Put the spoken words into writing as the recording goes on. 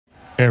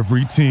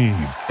Every team,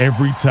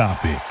 every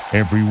topic,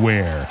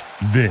 everywhere.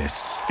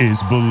 This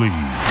is Believe.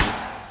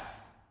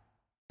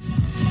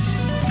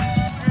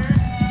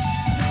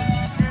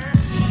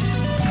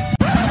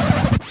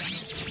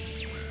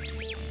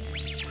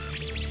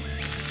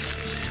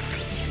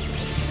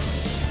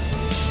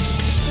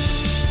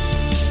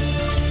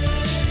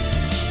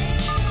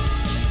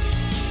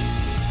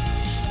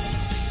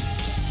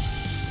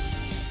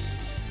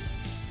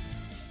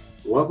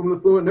 Welcome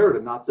to Fluent Nerd,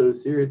 a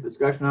not-so-serious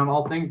discussion on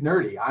all things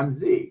nerdy. I'm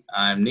Z.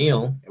 I'm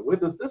Neil. And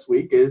with us this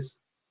week is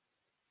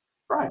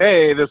Brian.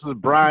 Hey, this is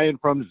Brian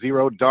from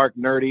Zero Dark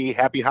Nerdy.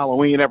 Happy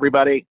Halloween,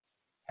 everybody.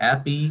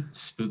 Happy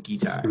spooky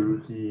time.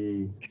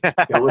 Spooky.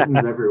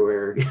 Skeletons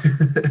everywhere.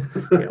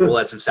 Yeah, we'll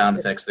add some sound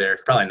effects there.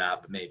 Probably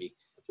not, but maybe.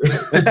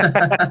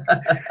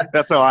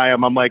 That's how I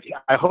am. I'm like,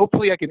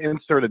 hopefully I can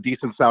insert a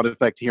decent sound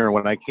effect here, and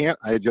when I can't,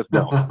 I just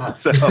don't.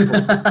 So.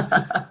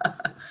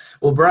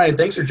 Well, Brian,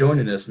 thanks for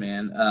joining us,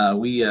 man.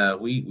 We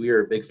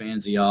are big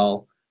fans of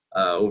y'all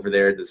over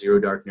there at the Zero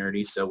Dark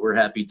Nerdy, so we're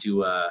happy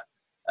to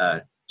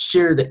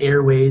share the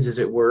airways, as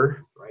it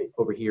were, right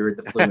over here at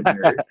the Fluent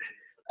Nerd.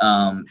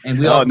 And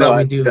we all thought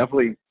we'd do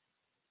definitely.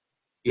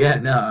 Yeah,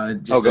 no,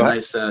 just a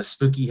nice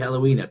spooky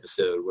Halloween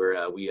episode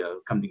where we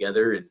come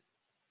together and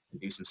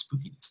do some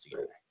spookiness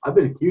together. I've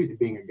been accused of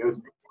being a ghost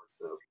before,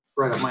 so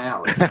right up my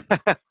alley.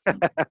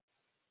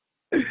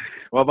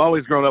 Well, I've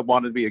always grown up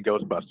wanting to be a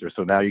Ghostbuster,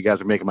 so now you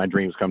guys are making my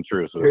dreams come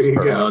true. So there you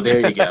go. Oh, there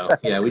you go.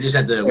 Yeah, we just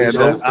had to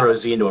throw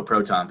Z into a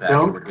proton pack.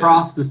 Don't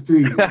cross the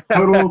street.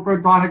 Total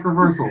protonic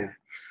reversal.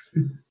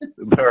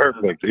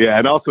 Perfect. Yeah,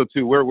 and also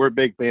too, we're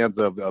big fans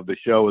of the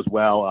show as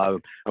well.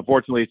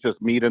 Unfortunately, it's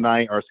just me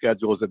tonight. Our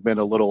schedules have been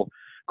a little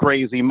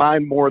crazy.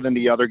 Mine more than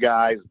the other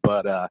guys,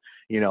 but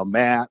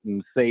Matt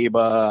and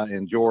Saba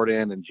and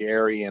Jordan and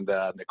Jerry and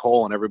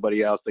Nicole and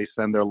everybody else, they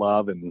send their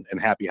love and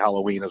happy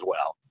Halloween as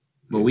well.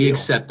 Well, we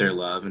accept their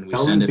love and we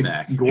send it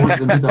back. Gorge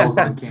themselves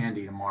on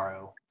candy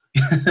tomorrow.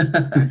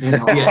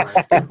 Yeah.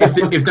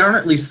 If there aren't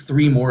at least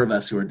 3 more of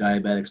us who are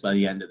diabetics by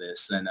the end of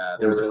this, then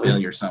there was a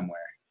failure somewhere.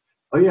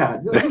 Oh yeah,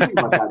 think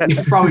about that.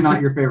 It's probably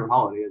not your favorite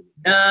holiday, is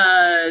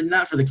it?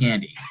 Not for the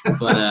candy,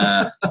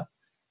 but oh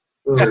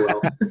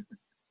well.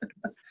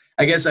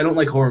 I guess I don't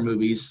like horror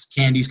movies.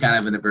 Candy's kind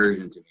of an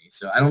aversion to me,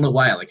 so I don't know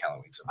why I like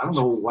Halloween so much. I don't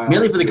know why.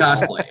 Mainly for the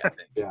cosplay, I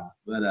think. Yeah.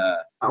 But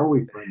how are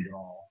we friends at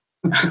all?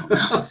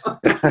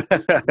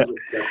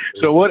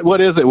 So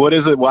what is it? What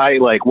is it? Why?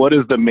 Like, what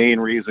is the main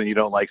reason you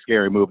don't like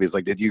scary movies?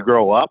 Like, did you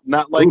grow up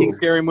not liking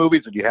scary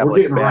movies? Did you have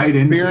like a bad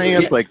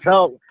experience? Like,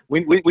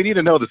 we need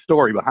to know the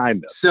story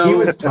behind this. So he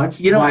was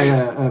touched by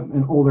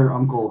an older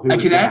uncle who I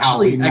was can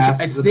actually,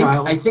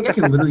 I think I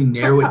can literally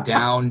narrow it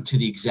down to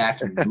the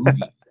exact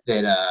movie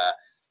that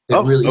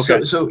really.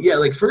 Okay. So yeah,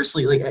 like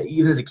firstly, like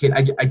even as a kid,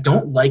 I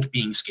don't like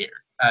being scared.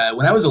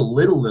 When I was a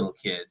little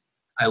kid,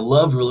 I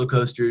loved roller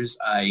coasters.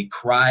 I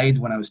cried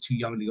when I was too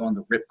young to go on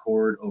the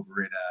ripcord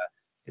over at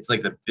it's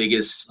like the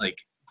biggest like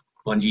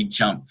bungee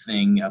jump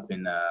thing up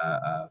in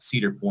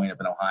Cedar Point up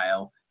in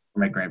Ohio,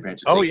 where my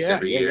grandparents would take us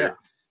every year.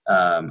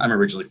 Yeah. I'm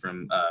originally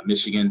from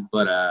Michigan,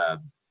 but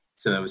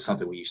so that was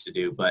something we used to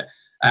do. But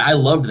I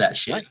loved that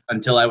shit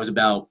until I was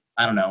about,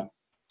 I don't know,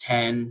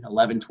 10,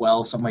 11,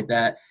 12, something like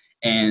that.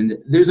 And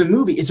there's a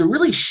movie. It's a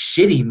really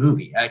shitty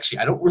movie, actually.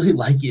 I don't really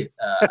like it.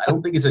 I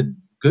don't think it's a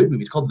good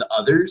movie. It's called The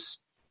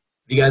Others.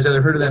 Have you guys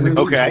ever heard of that movie?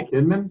 Okay.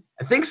 Kidman?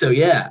 I think so,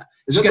 yeah.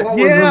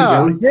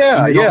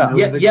 Yeah.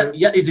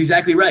 Yeah, it's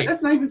exactly right.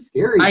 That's not even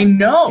scary. I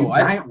know.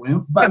 Giant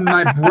wimp. But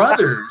my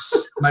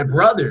brothers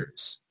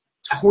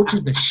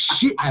tortured the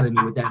shit out of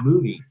me with that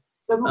movie.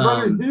 That's what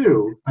brothers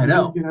do. I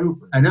know.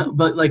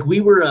 But like we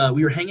were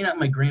hanging out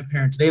with my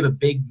grandparents. They have a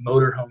big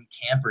motorhome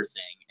camper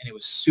thing, and it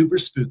was super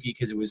spooky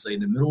because it was like in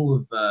the middle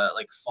of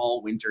like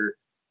fall, winter,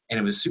 and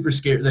it was super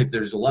scary. Like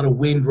there's a lot of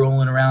wind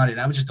rolling around, and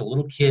I was just a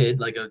little kid,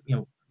 like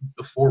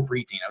before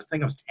preteen. I was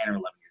 10 or 11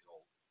 years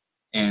old,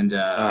 and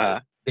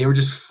they were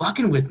just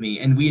fucking with me.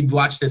 And we had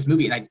watched this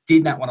movie, and I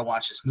did not want to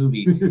watch this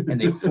movie, and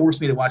they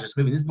forced me to watch this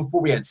movie. This is before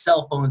we had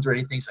cell phones or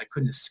anything, so I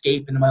couldn't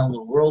escape into my own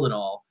little world at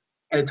all,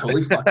 and it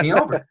totally fucked me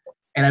over.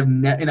 And I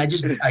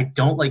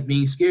don't like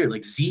being scared.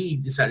 Like Z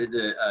decided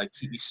to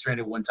keep me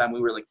stranded one time. We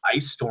were like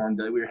ice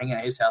stormed. We were hanging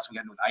at his house. We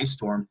got into an ice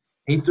storm.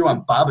 And he threw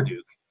on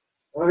Babadook.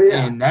 Oh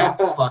yeah. And that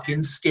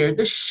fucking scared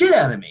the shit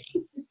out of me.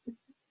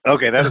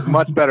 Okay, that is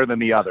much better than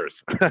the others.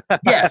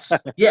 Yes.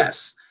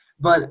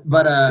 But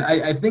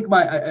I think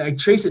I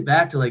trace it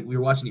back to like we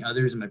were watching The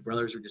Others and my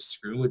brothers were just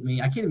screwing with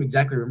me. I can't even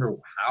exactly remember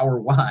how or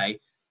why,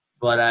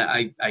 but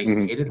I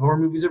hated horror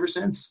movies ever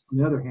since. On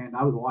the other hand,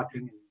 I was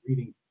watching and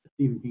reading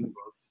Stephen King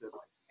books at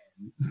like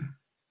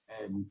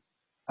 10, and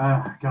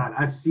God,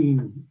 I've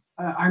seen.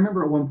 I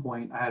remember at one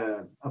point I had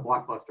a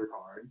Blockbuster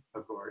card,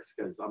 of course,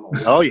 because I'm old.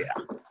 Oh yeah.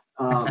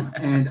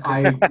 And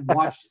I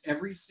watched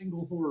every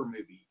single horror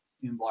movie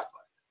in Blockbuster.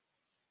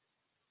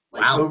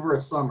 Like over a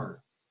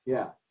summer.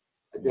 Yeah.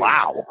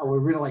 Wow. I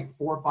would read like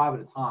 4 or 5 at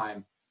a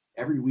time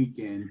every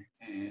weekend,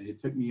 and it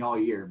took me all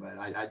year, but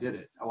I did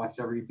it. I watched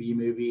every B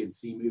movie and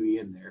C movie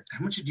in there.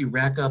 How much did you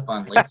rack up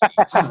on late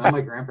fees?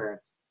 My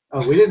grandparents.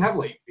 Oh, we didn't have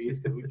late fees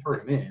because we turn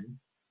them in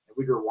and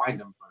we'd rewind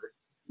them first.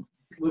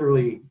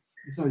 Literally,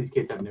 some of these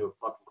kids have no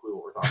fucking clue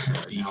what we're talking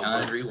about.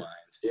 Decon and rewind.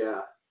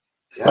 Yeah.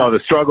 Oh, the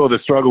struggle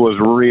was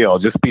real.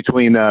 Just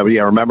between,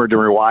 remember to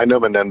rewind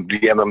them and then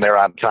get them there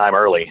on time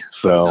early.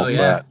 So,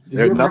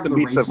 there's nothing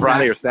beats the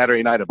Friday or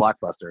Saturday night at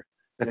Blockbuster.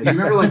 Yeah, do you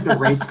remember like the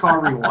race car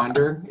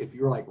rewinder? If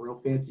you were like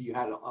real fancy, you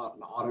had an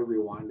auto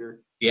rewinder.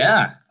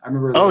 Yeah. I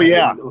remember. Oh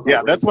yeah,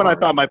 yeah. That's when I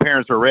thought my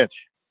parents were rich.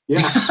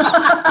 Yeah.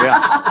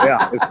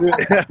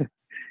 yeah.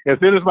 As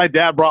soon as my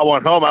dad brought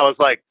one home, I was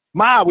like,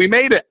 "Ma, we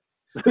made it.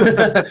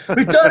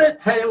 We've done it.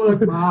 Hey,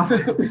 look, Ma.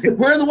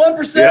 We're in the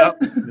 1%.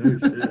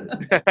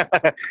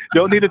 Yep.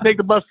 Don't need to take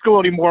the bus to school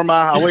anymore,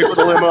 Ma. I'll wait for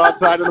the limo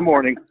outside in the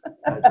morning."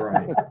 That's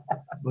right.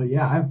 But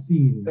yeah, I've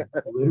seen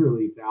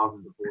literally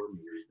thousands of horror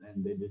movies,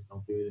 and they just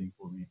don't do anything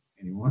for me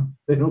anymore.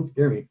 They don't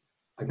scare me.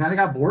 I kind of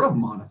got bored of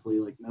them, honestly.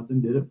 Like,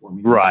 nothing did it for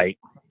me. Right.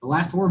 The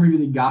last horror movie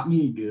that got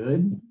me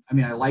good, I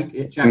mean, I liked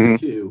It Chapter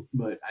 2,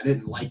 but I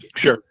didn't like it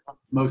Sure. for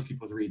most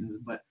people's reasons.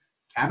 But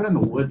Cabin in the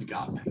Woods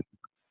got me.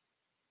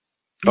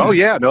 Oh,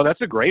 yeah. No,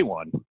 that's a great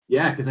one.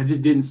 Yeah, because I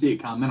just didn't see it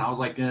coming. I was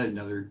like,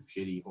 another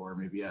shitty horror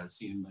movie I've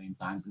seen a million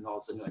times. And all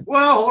of a sudden, you're like,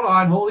 well, hold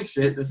on. Holy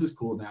shit. This is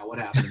cool now. What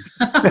happened?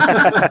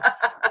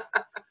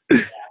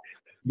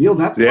 Neil,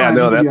 that's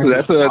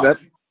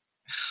that's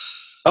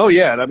oh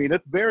yeah, I mean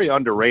it's very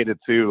underrated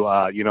too.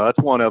 That's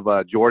one of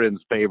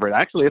Jordan's favorite.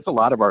 Actually, it's a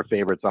lot of our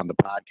favorites on the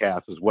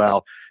podcast as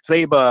well.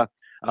 Saba,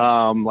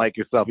 like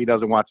yourself, he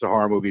doesn't watch the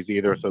horror movies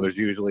either, so there's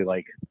usually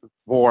like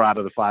 4 out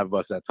of the 5 of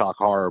us that talk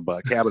horror.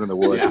 But Cabin in the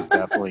Woods is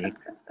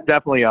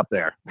definitely up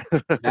there.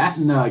 That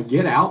and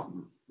Get Out,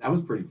 that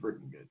was pretty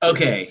freaking good.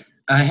 Okay,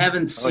 I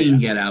haven't seen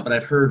Get Out, but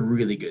I've heard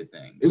really good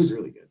things. It was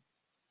really good.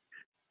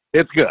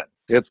 It's good.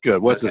 It's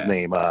good. What's his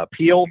name?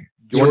 Peele.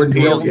 Jordan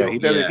Peele. Yeah, he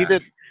did it. He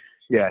did.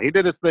 Yeah, he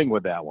did his thing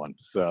with that one.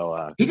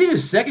 So he did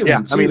his second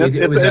one too. I mean,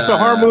 it's a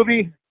horror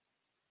movie.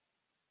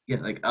 Yeah,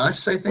 like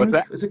Us, I think. What's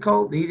that? What's it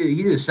called? He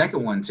did his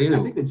second one too.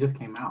 I think it just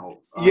came out.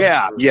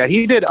 Yeah,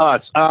 he did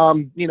Us.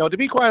 To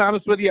be quite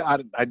honest with you,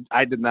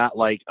 I did not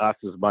like Us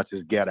as much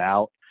as Get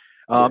Out.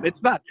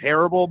 It's not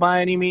terrible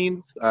by any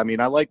means. I mean,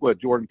 I like what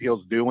Jordan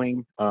Peele's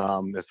doing.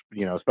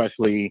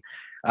 Especially.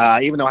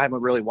 Even though I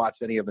haven't really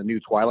watched any of the new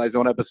Twilight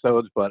Zone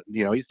episodes, but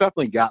he's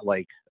definitely got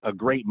like a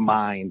great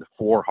mind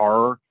for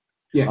horror.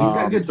 Yeah, he's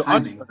got good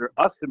timing.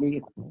 Us to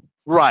me,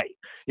 right?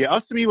 Yeah,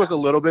 Us to me was a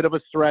little bit of a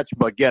stretch,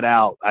 but Get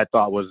Out I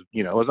thought was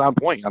was on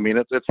point. I mean,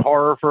 it's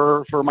horror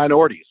for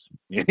minorities.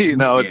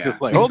 It's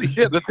just like holy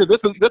shit, this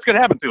could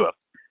happen to us.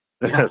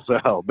 Yeah.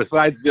 So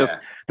besides just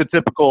the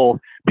typical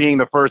being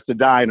the first to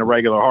die in a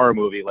regular horror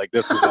movie, like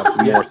this is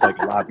some more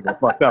psychological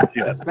fucked up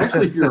shit.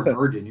 Especially if you're a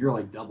virgin, you're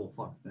like double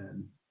fucked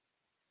then.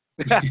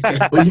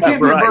 Well, you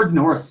can't be a virgin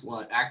or a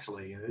slut,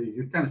 actually.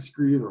 You're kind of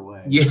screwed either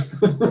way. Yeah.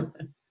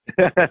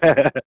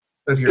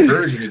 But if you're a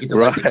virgin, you get to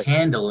light the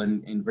candle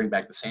and bring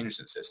back the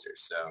Sanderson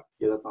sisters. So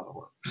yeah, that's not a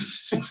horror.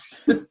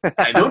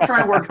 I don't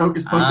try and work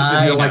hocus pocus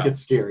and feel like it's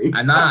scary.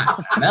 I'm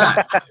not.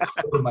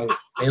 My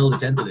failed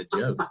attempt at a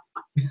joke.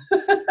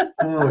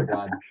 Oh my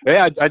god.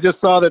 Yeah, I just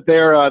saw that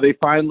they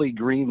finally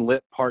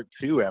greenlit part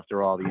 2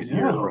 after all these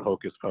years for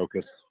Hocus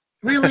Pocus.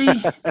 Really?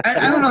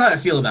 I don't know how I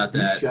feel about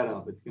that. Shut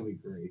up. It's going to be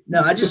great.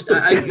 No, I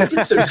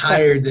get so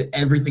tired that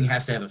everything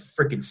has to have a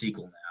freaking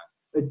sequel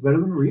now. It's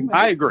better than a remake.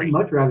 I agree. I'd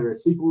much rather a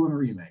sequel than a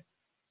remake.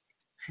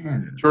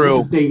 Man, true.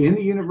 You stay in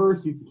the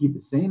universe. You can keep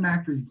the same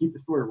actors. You keep the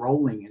story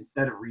rolling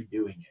instead of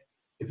redoing it.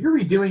 If you're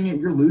redoing it,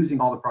 you're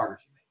losing all the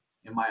progress you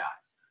made, in my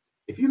eyes.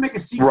 If you make a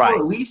sequel,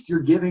 at least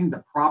you're giving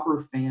the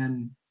proper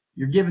fan,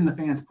 you're giving the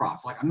fans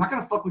props. Like, I'm not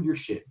going to fuck with your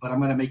shit, but I'm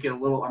going to make it I'm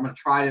going to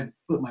try to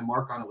put my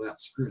mark on it without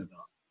screwing it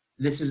up.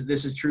 This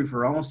is true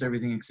for almost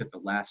everything except The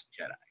Last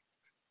Jedi.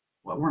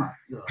 Well, we're not.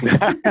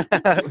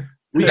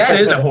 That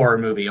is a horror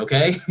movie,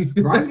 okay?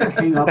 Brian's going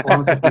to hang up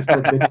on us if we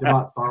start bitching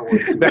about Star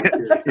Wars.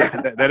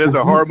 That is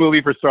a horror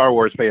movie for Star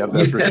Wars fans,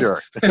 that's for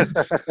sure.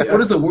 What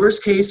is the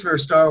worst case for a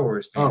Star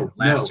Wars fan?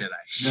 Last Jedi.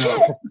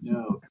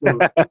 No. So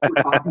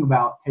we're talking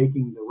about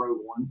taking the Rogue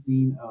One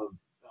scene of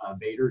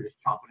Vader just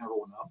chopping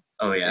everyone up.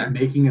 Oh, yeah? And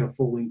making it a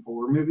full-length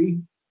horror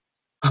movie.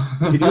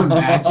 Can you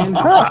imagine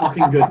how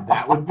fucking good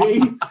that would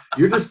be?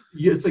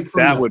 It's like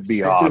from that would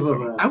be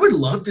awesome. I would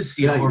love to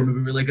see a horror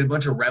movie where like a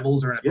bunch of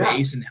rebels are in a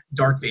base and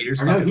Darth Vader's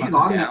fucking he's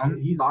on that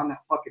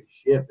fucking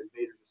ship and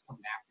Vader's just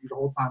coming after you the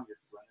whole time. Just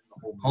running the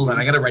whole movie. Hold on,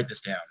 I gotta write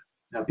this down.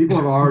 Now people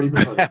have already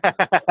proposed.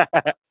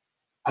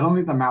 I don't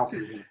think the mouse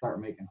is gonna start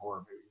making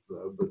horror movies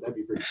though, but that'd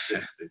be pretty sick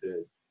if they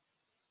did.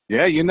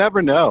 Yeah, you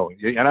never know.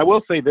 And I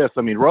will say this.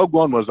 I mean, Rogue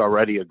One was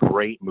already a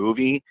great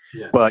movie.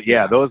 Yes. But,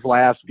 those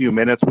last few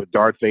minutes with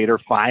Darth Vader,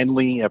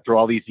 finally, after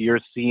all these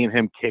years, seeing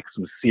him kick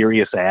some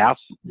serious ass.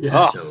 Yeah.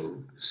 Oh,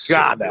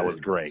 God, that was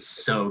great.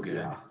 So good.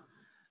 Yeah.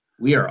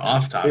 We are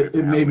off topic.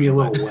 It made me a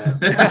little wet.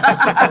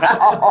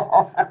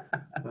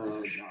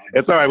 Oh,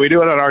 it's all right. We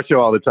do it on our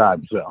show all the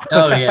time. So.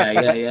 Oh,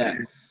 yeah.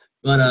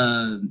 But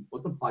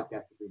what's a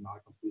podcast if we're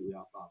not completely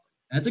off topic?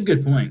 That's a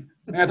good point.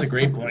 That's a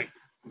great point.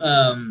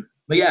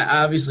 But yeah,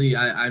 obviously,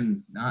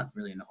 I'm not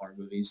really into horror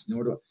movies,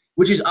 nor do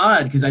which is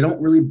odd because I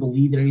don't really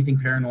believe in anything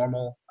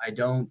paranormal. I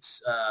don't.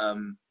 I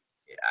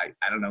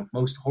don't know.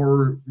 Most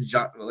horror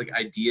like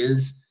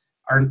ideas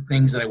aren't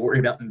things that I worry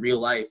about in real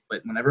life.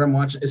 But whenever I'm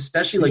watching,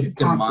 especially You like should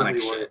demonic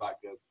constantly worry shit, about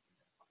ghosts.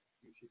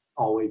 You should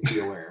always be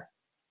aware.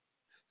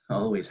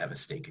 I'll always have a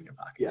stake in your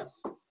pocket. Yes.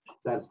 Is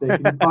that a stake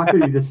in your pocket? Or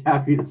you're just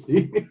happy to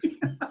see me?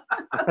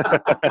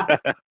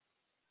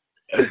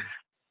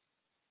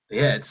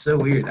 Yeah, it's so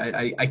weird.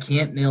 I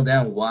can't nail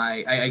down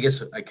why. I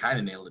guess I kind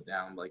of nailed it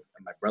down. Like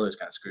my brother's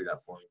kind of screwed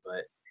up for me,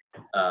 but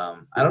I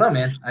don't know,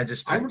 man. I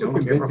remember don't care for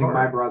convincing my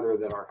horror. brother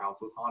that our house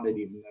was haunted,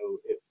 even though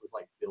it was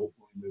like built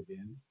when we moved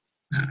in.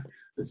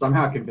 But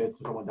somehow convinced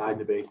that someone died in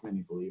the basement.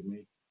 He believed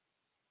me.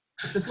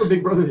 It's just what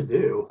big brothers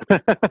do.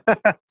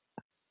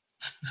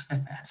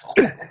 Asshole.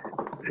 Yeah,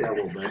 a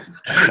little bit.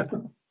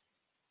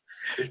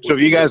 So have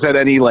you guys had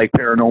any like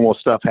paranormal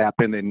stuff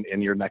happen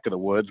in your neck of the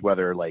woods,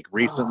 whether like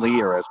recently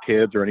or as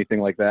kids or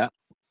anything like that?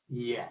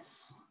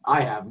 Yes,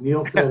 I have.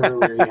 Neil said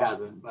earlier he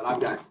hasn't, but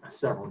I've got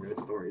several good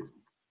stories.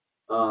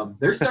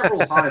 There's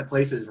several haunted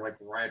places like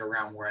right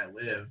around where I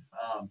live.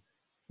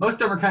 Most of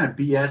them are kind of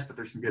BS, but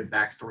there's some good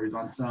backstories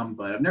on some,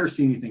 but I've never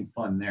seen anything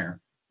fun there.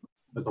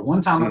 But the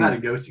one time I've had a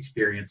ghost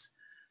experience,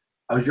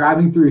 I was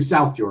driving through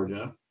South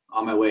Georgia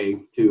on my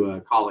way to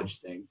a college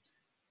thing,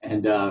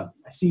 and I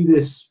see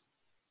this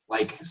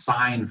like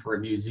sign for a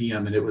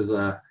museum, and it was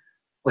a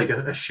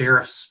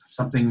sheriff's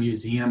something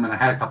museum, and I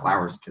had a couple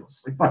hours to kill.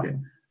 So like, fuck it.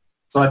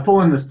 So I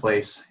pull in this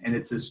place, and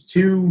it's this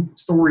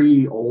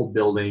 2-story old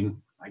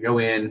building. I go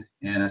in,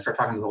 and I start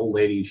talking to the old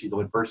lady. She's the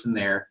only person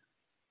there,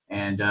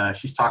 and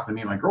she's talking to me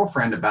and my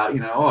girlfriend about,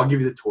 I'll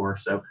give you the tour.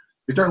 So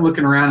we start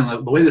looking around,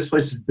 and the way this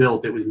place was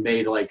built, it was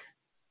made like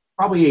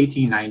probably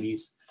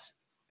 1890s.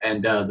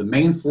 And the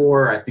main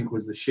floor, I think,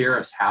 was the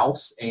sheriff's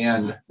house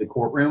and the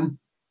courtroom.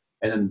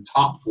 And then the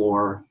top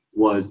floor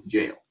was the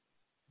jail.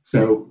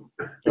 So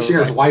the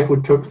sheriff's wife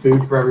would cook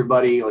food for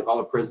everybody, like all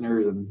the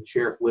prisoners, and the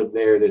sheriff lived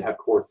there. They'd have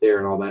court there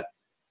and all that.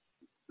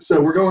 So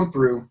we're going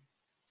through,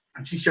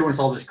 and she's showing us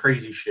all this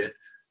crazy shit,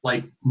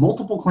 like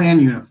multiple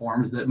Klan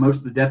uniforms that most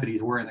of the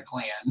deputies were in the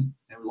Klan.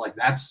 It was like,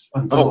 that's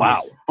unsettling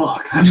as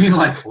fuck. I mean,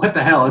 like, what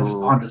the hell? It's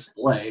just on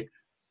display.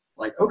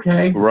 Like,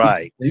 okay.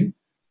 Right.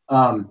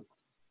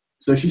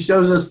 So she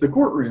shows us the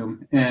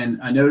courtroom,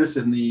 and I notice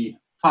in the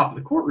top of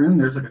the courtroom,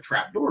 there's like a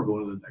trap door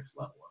going to the next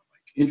level. I'm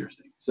like,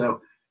 interesting.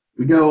 So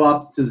we go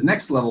up to the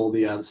next level,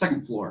 the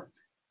second floor,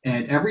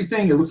 and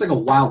everything, it looks like a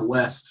Wild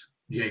West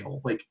jail.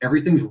 Like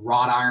everything's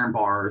wrought iron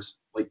bars,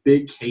 like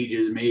big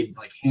cages made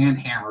like hand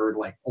hammered,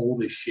 like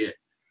old as shit.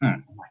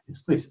 I'm like,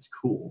 this place is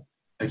cool.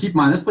 Now keep in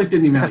mind, this place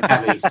didn't even like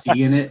have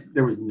AC in it.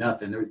 There was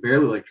nothing. There was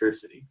barely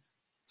electricity.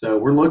 So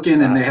we're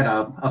looking, and they had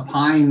a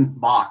pine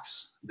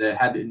box that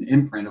had an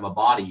imprint of a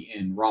body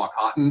in raw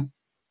cotton.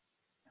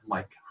 I'm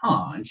like,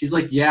 huh? And she's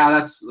like, yeah,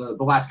 that's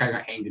the last guy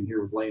got hanged in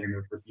here was laying in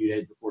there for a few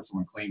days before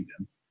someone claimed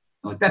him.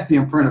 I'm like, that's the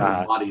imprint of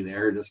his body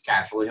there, just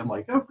casually. I'm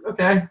like, oh,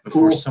 okay,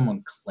 Before cool.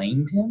 someone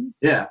claimed him?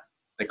 Yeah.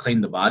 They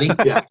claimed the body?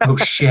 Yeah. Oh,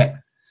 shit.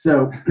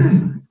 So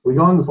we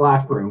go in this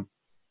last room,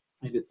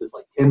 and it's this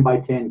like 10 by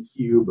 10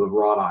 cube of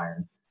wrought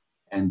iron.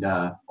 And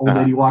old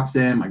lady walks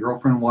in, my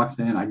girlfriend walks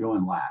in, I go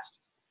in last.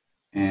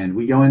 And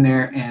we go in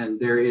there, and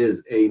there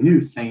is a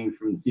noose hanging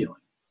from the ceiling.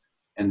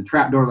 And the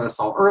trap door that I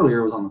saw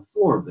earlier was on the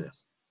floor of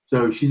this.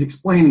 So she's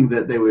explaining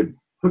that they would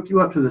hook you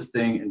up to this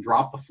thing and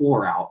drop the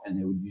floor out, and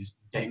they would just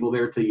dangle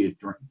there till you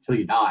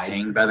died.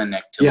 Hang by the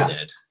neck till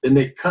dead. Then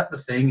they cut the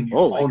thing, and you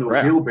fall into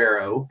a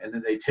wheelbarrow, and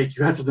then they take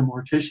you out to the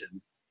mortician.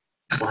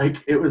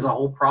 Like, it was a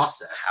whole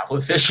process. How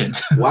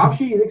efficient. While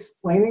she's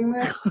explaining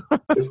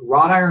this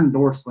wrought iron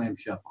door slammed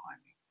shut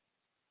behind me.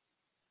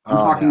 I'm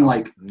talking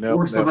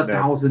force of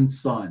 1,000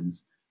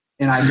 suns.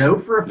 And I know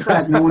for a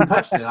fact no one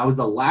touched it. I was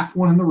the last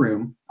one in the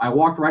room. I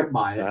walked right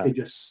by it. It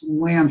just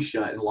slammed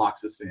shut and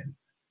locks us in.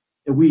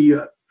 And we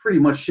pretty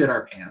much shit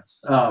our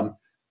pants.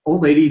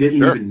 Old lady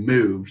didn't even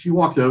move. She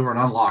walks over and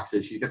unlocks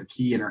it. She's got the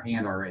key in her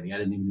hand already. I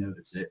didn't even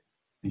notice it.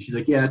 And she's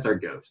like, yeah, it's our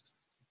ghost.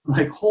 I'm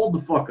like, hold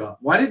the fuck up.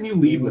 Why didn't you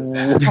lead with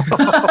that?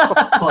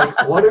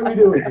 Like, what are we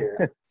doing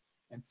here?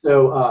 And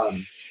so...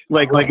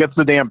 Like it's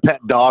the damn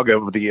pet dog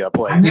of the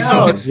place. I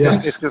know.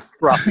 It's just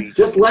scruffy.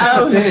 Just let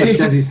him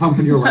finish as he's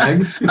humping your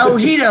leg. Oh,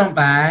 he don't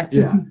bite.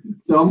 Yeah.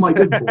 So I'm like,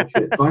 this is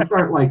bullshit. So I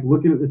start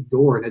looking at this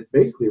door, and it's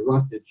basically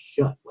rusted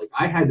shut. Like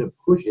I had to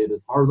push it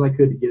as hard as I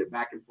could to get it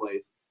back in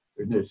place.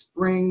 There's no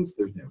springs,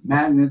 there's no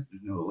magnets,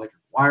 there's no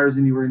electric wires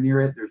anywhere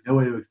near it. There's no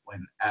way to explain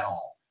it at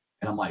all.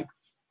 And I'm like,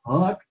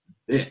 fuck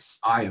this.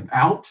 I am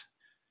out.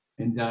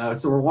 And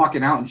so we're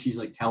walking out, and she's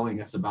like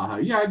telling us about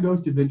how,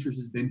 Ghost Adventures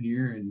has been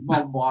here, and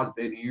blah, blah, blah has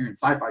been here, and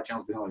Sci-Fi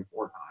Channel's been here like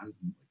 4 times.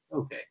 I'm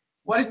like, okay,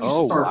 why didn't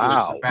you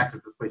start with the fact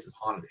that this place is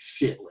haunted as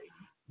shit,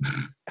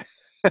 lady?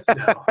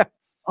 So,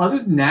 other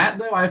than that,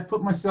 though, I've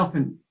put myself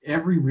in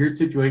every weird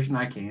situation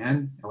I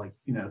can, like,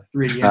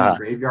 3 a.m.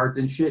 graveyards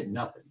and shit,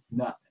 nothing,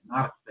 not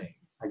a thing.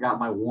 I got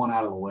my one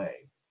out of the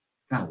way.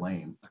 Kind of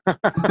lame.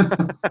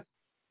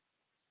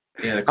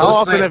 Yeah, the How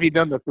closest often have you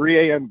done the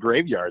 3 a.m.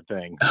 graveyard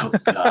thing? Oh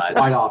God.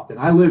 Quite often.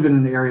 I live in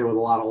an area with a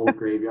lot of old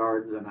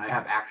graveyards, and I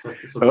have access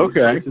to some of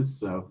these places,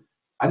 so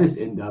I just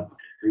end up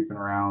creeping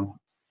around.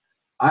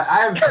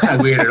 That's not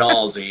weird at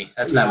all, Z.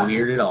 That's not Yeah.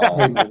 weird at Hey,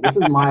 all. man, this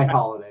is my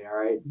holiday, all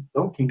right?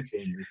 Don't kink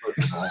shame me,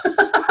 first of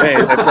all. Hey,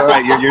 that's all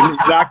right. You're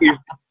knocking.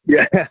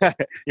 Yeah,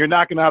 you're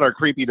knocking out our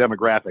creepy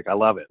demographic. I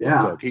love it.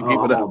 Yeah. So keep I'm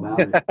it all up. about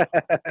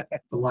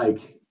it. But, like,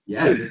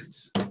 yeah,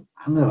 just, I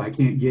don't know. I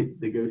can't get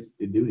the ghost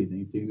to do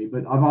anything to me.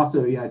 But I'm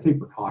also, I take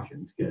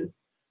precautions because,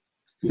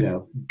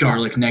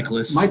 Garlic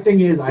necklace. my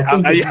thing is, I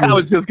think. I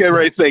was just getting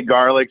ready to say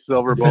garlic,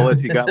 silver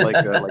bullets. You got like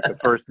the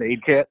first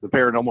aid kit, the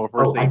paranormal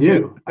first aid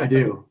kit. I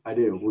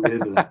do. We'll get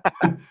into that.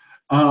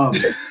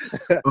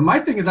 But my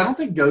thing is, I don't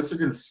think ghosts are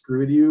going to screw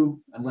with you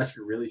unless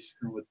you're really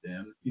screwing with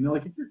them.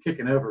 Like if you're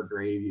kicking over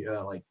grave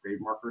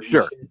markers and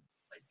Sure. shit,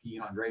 like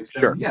peeing on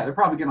gravestones, Sure. yeah, they're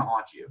probably going to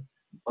haunt you.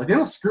 Like they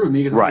don't screw with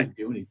me because I don't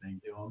do anything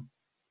to them.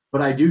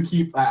 But I do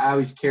I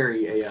always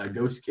carry a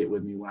ghost kit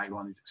with me when I go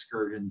on these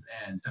excursions.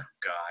 And Oh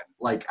God.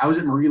 like I was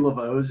at Marie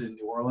Laveau's in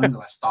New Orleans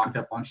and I stocked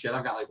up on shit.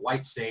 I've got like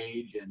white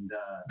sage and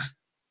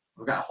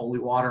I've got holy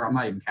water. I'm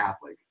not even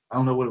Catholic. I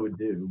don't know what it would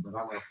do, but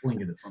I'm going to fling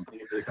it at something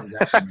if it comes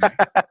after me.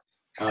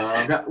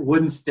 I've got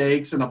wooden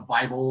stakes and a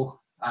Bible.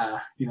 If I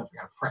got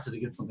to press it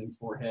against something's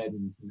forehead,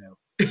 and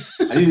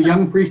I need a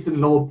young priest and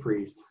an old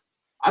priest.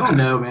 I don't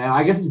know, man.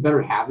 I guess it's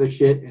better to have this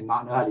shit and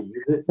not know how to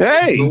use it.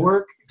 Hey, It'll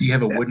work. Do you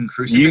have a wooden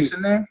crucifix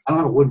in there? I don't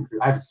have a wooden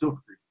crucifix. I have a silver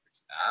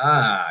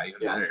crucifix.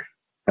 Even Yeah. better.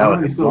 I don't have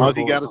any as silver long as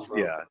you got bullets it, on,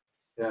 bro.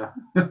 yeah.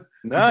 Yeah.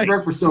 Nice.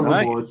 It's for silver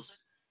Nice.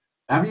 bullets.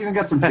 I've even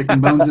got some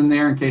chicken bones in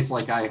there in case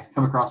like I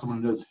come across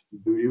someone who knows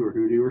voodoo or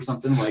hoodoo or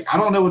something. Like I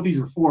don't know what these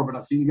are for, but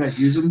I've seen you guys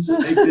use them.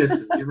 So take this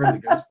and get rid of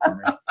the ghost for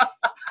me.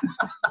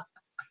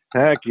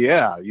 Heck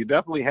yeah, you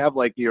definitely have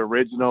like the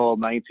original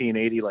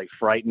 1980 like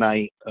Fright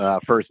Night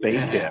first aid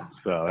Yeah. kit.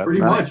 So that's Pretty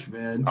nice. much,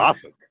 man.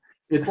 Awesome.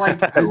 It's like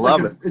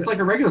it's like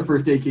a regular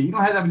first aid kit. You don't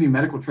have to have any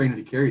medical training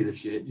to carry this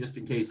shit, just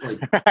in case like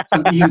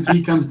some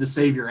EMT comes to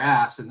save your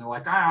ass and they're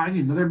like, I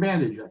need another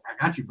bandage. Like,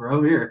 I got you,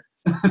 bro. Here.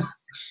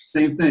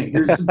 Same thing.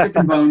 Here's some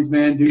chicken bones,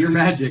 man. Do your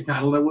magic. I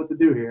don't know what to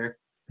do here.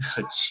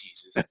 Oh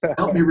Jesus.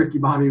 Help me, Ricky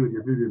Bobby, with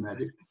your voodoo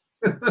magic.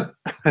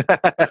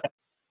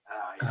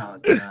 Oh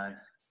God.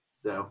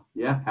 So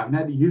yeah, haven't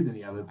had to use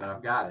any of it, but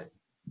I've got it.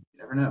 You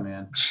never know,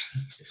 man.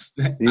 Jesus.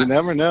 You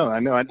never know. I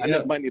know. I Yeah.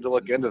 just might need to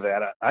look into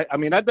that. I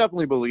mean, I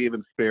definitely believe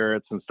in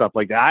spirits and stuff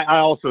like that. I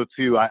also,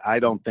 too, I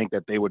don't think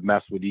that they would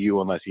mess with you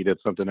unless you did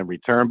something in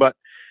return. But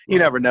you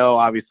never know.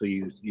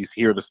 Obviously, you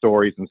hear the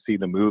stories and see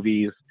the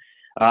movies.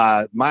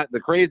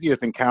 The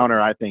craziest encounter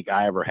I think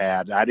I ever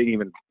had, I didn't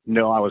even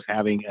know I was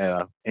having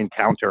a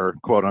encounter,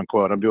 quote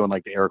unquote. I'm doing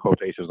like the air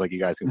quotations like you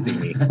guys can see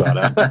me.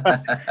 But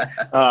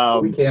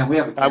We can. We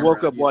have a I camera woke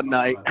out up here, one so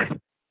night.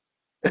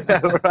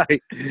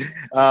 Right.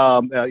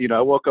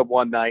 I woke up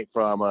one night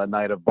from a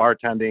night of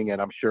bartending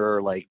and I'm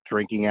sure like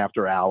drinking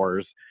after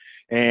hours.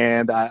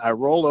 And I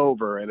roll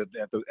over and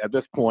at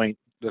this point,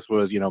 this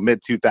was,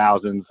 mid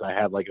 2000s. I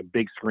had like a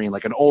big screen,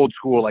 like an old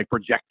school, like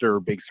projector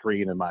big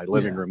screen in my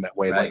living room that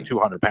weighed like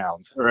 200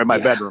 pounds or in my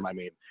bedroom. I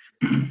mean,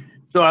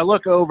 so I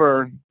look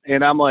over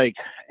and I'm like,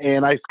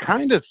 and I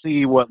kind of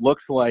see what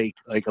looks like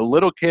a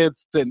little kid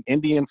sitting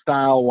Indian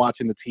style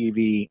watching the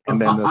TV.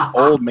 And then this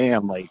old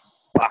man, like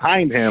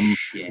behind him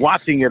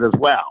watching it as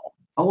well.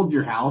 How old's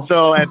your house?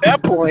 So at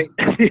that point,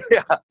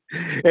 yeah.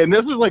 And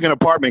this is like an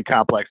apartment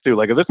complex too.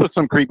 Like if this was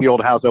some creepy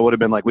old house, I would have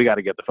been like, we got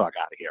to get the fuck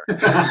out of here.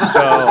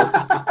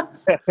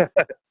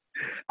 So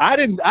I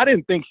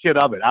didn't think shit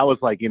of it. I was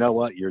like, you know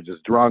what? You're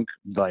just drunk.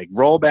 Like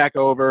roll back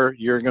over.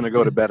 You're going to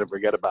go to bed and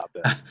forget about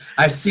this.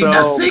 I see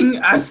nothing.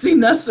 I see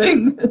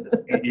nothing.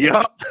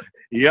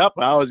 Yep.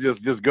 I was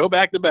just go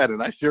back to bed.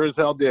 And I sure as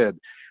hell did.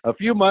 A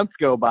few months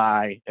go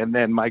by. And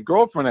then my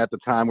girlfriend at the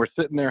time, we're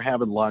sitting there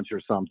having lunch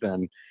or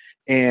something.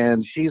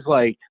 And she's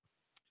like,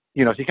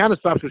 she kind of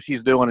stops what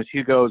she's doing and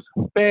she goes,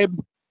 babe,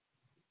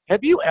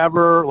 have you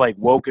ever like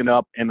woken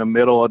up in the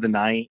middle of the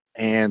night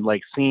and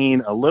like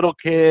seen a little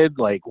kid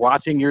like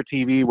watching your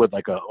TV with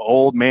like an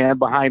old man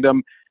behind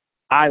him?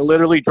 I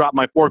literally dropped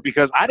my fork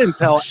because I didn't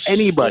tell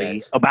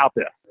anybody about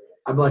this.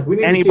 I'm like, we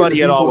need anybody to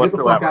see at all Get the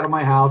fuck whatsoever. out of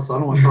my house. I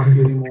don't want to talk to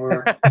you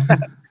anymore.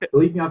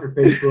 Delete me off your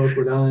Facebook.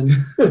 We're done.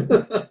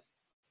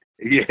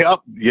 Yep.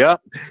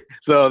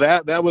 So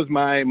that was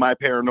my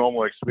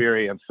paranormal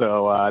experience.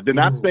 So did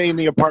not stay in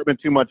the apartment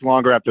too much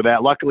longer after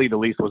that. Luckily, the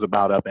lease was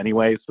about up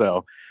anyway.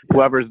 So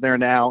whoever's there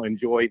now,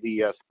 enjoy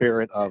the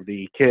spirit of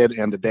the kid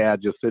and the dad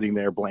just sitting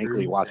there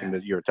blankly watching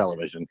your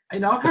television. I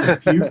know I've had a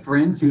few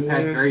friends who've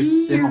had very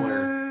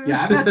similar.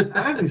 Yeah, I've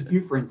had a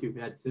few friends who've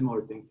had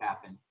similar things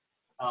happen.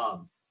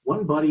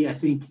 One buddy, I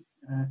think,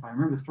 if I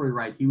remember the story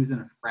right, he was in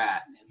a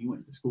frat and he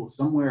went to school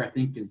somewhere, I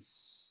think in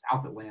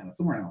South Atlanta,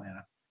 somewhere in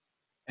Atlanta.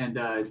 And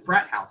his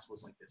frat house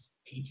was like this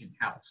ancient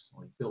house,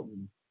 like built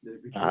in the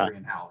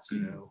Victorian house,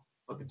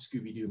 fucking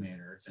Scooby-Doo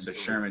manor. So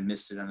Sherman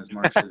missed it on his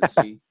march to the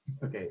sea.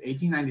 Okay,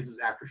 1890s was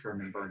after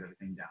Sherman burned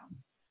everything down.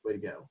 Way to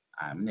go.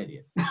 I'm an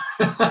idiot.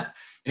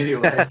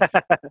 Anyway,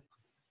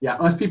 Yeah,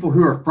 us people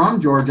who are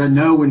from Georgia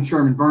know when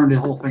Sherman burned the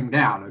whole thing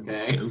down.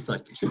 Okay. Go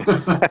fuck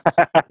yourself.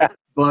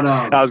 But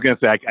I was gonna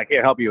say I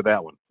can't help you with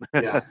that one.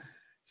 yeah.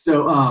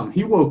 So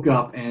he woke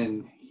up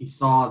and he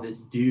saw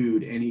this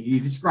dude, and he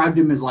described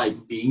him as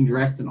like being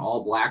dressed in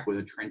all black with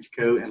a trench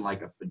coat and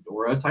like a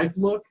fedora type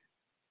look,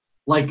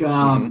 like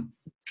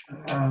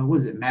what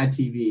was it, Mad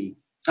TV?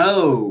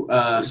 Oh,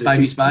 Spy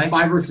v Spy.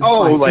 Spy versus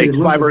Oh, Spy. like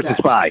Spy versus that.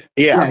 Spy.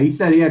 Yeah. He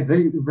said he had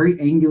very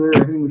angular.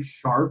 Everything was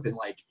sharp, and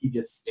like he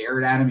just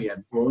stared at him. He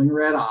had glowing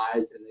red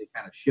eyes, and they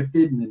kind of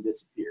shifted and then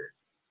disappeared.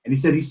 And he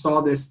said he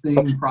saw this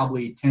thing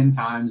probably 10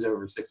 times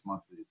over 6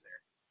 months that he was there.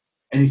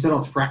 And he said,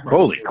 "Oh, frat brothers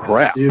Holy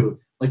crap. too.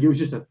 Like it was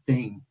just a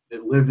thing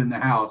that lived in the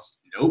house."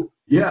 Nope.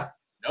 Yeah.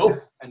 Nope.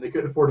 And they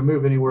couldn't afford to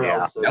move anywhere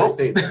Yeah. else, so Nope.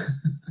 they stayed there.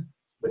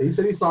 But he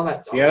said he saw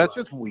that. Yeah, that's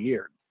just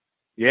weird.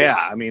 Yeah,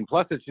 I mean,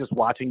 plus it's just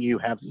watching you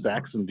have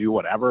sex and do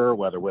whatever,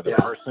 whether with a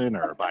person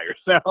or by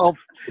yourself.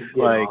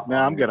 Like, no,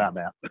 I'm good on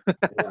that.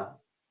 Yeah.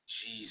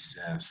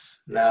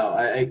 Jesus. No,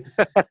 I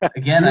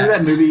again. Remember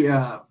that movie,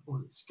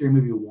 Scary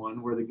Movie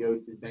 1, where the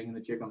ghost is banging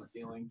the chick on the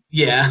ceiling?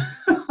 Yeah.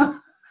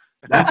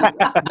 That's I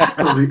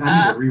need to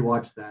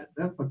rewatch that.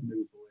 That fucking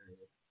movie's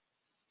hilarious.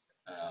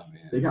 Oh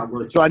man. They got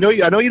really. So I know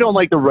you don't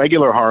like the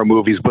regular horror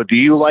movies, but do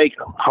you like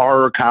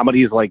horror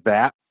comedies like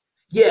that?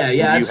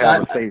 Yeah.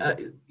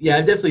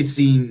 I've definitely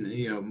seen,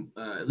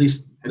 at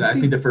least I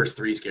think the first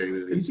 3 scary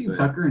movies. Have you seen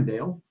Tucker and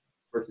Dale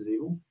versus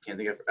Evil? Can't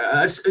think of.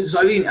 I've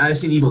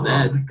seen Evil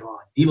Dead. Oh my god.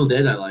 Evil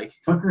Dead, I like.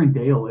 Tucker and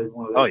Dale is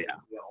one of those. Oh, yeah.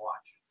 You gotta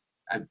watch.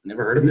 I've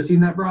never heard Have of you it. seen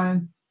that,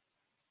 Brian?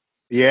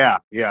 Yeah,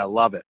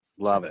 love it.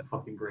 It's a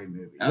fucking great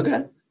movie.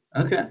 Okay.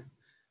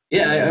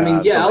 Yeah, I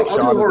mean, I'll do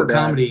a horror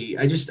comedy.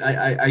 I just,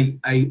 I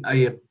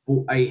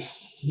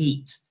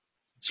hate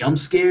jump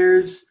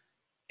scares,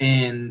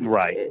 and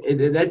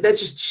that's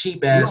just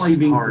cheap ass You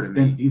don't like horror to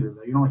suspense me. either,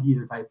 though. You don't like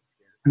either type of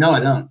scare. No, I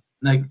don't.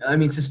 Like, I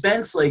mean,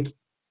 suspense. Like,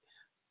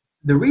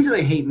 the reason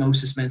I hate most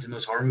suspense in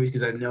most horror movies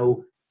because I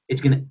know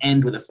it's gonna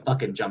end with a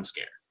fucking jump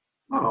scare.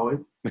 Not always.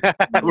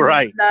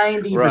 Right.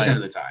 90%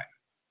 of the time.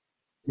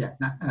 Yeah.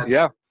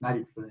 Yeah.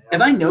 90%.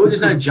 If I know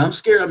there's not a jump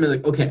scare, I'm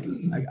like, okay,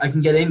 I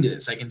can get into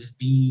this. I can just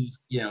be,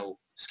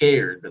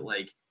 scared. But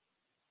like,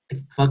 I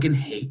fucking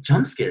hate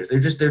jump scares.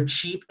 They're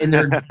cheap and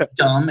they're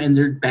dumb and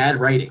they're bad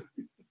writing.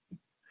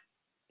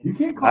 You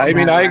can't call I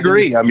mean, I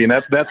agree. I mean,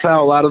 that's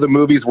how a lot of the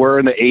movies were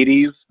in the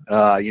 80s.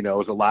 It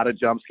was a lot of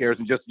jump scares,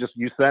 and just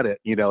you said it.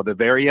 The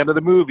very end of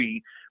the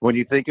movie, when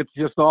you think it's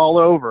just all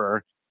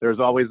over, there's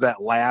always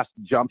that last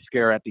jump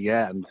scare at the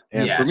end.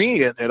 And for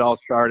me, it all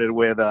started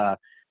with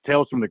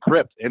Tales from the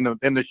Crypt, and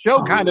the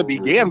show kind of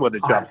began with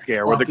a jump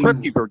scare where the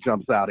Crypt Keeper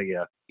jumps out of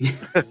you.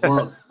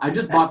 Well, I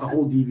just bought the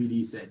whole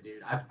DVD set,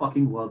 dude. I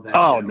fucking love that.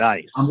 Oh, show.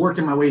 nice. I'm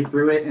working my way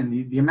through it, and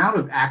the amount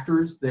of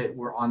actors that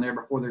were on there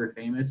before they were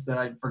famous that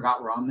I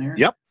forgot were on there.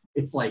 Yep.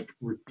 It's like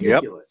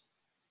ridiculous.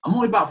 I'm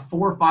only about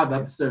 4 or 5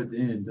 episodes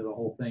into the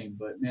whole thing,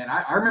 but man,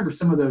 I remember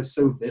some of those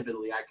so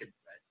vividly. I could,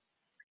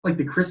 like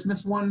the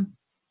Christmas one,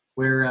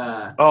 where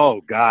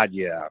oh God,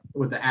 yeah,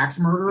 with the axe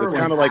murderer. It's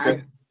kind of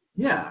like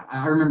yeah,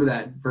 I remember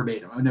that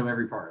verbatim. I know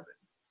every part of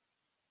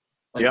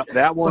it. Like,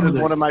 that one is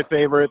one of my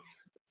favorites.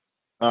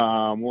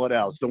 What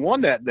else? The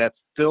one that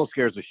still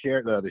scares the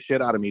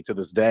shit out of me to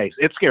this day.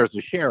 It scares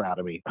the share out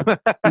of me.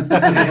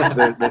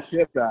 the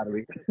shit out of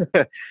me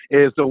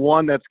is the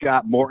one that's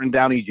got Morton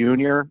Downey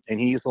Jr. and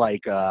he's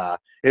like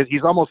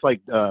he's almost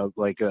like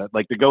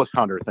the ghost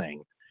hunter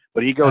thing,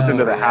 but he goes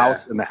into the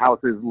house and the house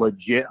is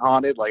legit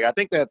haunted. Like I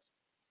think that's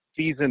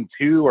season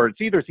 2 or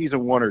it's either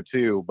season 1 or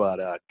 2, but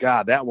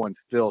God, that one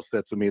still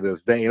sits with me to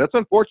this day. And it's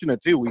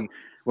unfortunate too.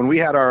 When we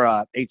had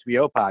our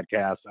HBO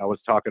podcast, I was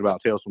talking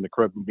about Tales from the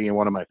Crypt being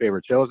one of my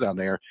favorite shows on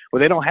there, but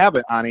they don't have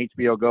it on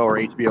HBO Go or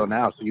HBO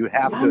Now, so you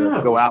have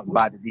to go out and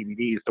buy the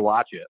DVDs to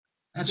watch it.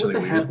 That's what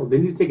really the weird. hell? They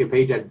need to take a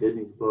page out of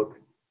Disney's book.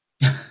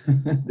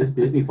 This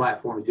Disney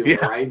platform is doing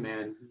it right,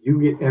 man. You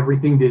get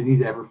everything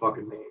Disney's ever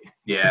fucking made.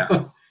 Yeah.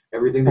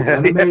 Everything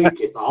they're gonna make,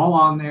 it's all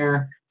on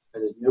there.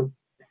 There's no.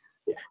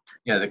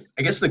 Yeah,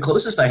 I guess the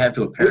closest I have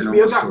to a paranormal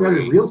HBO got story.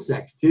 rid of Real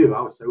Sex too.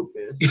 I was so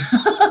pissed.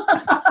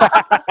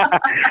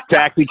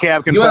 Taxi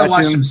Cab Confessions. You want to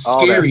watch some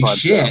all that scary fun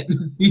shit?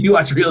 stuff. You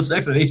watch Real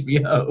Sex on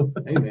HBO.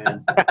 Hey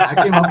man, I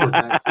came up with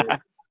that shit.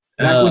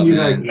 Back when you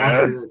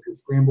watch the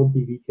scrambled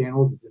TV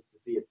channels just to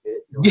see a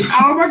tit. You're like,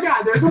 oh my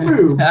god, there's a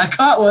boob. I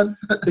caught one.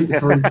 Take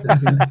 30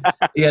 seconds.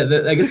 Yeah,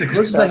 I guess the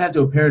closest I have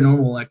to a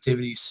paranormal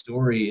activity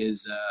story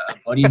is a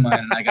buddy of mine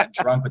and I got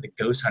drunk with the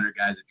ghost hunter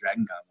guys at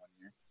DragonCon one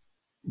year.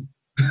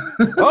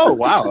 Oh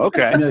wow,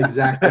 okay. You know,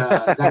 Zach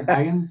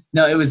Baggins?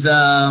 No, it was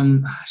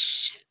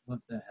shit. What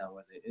the hell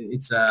was it?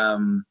 It's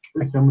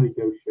There's so many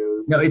ghost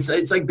shows. no, it's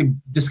like the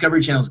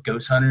Discovery Channel's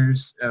Ghost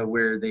Hunters,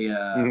 where they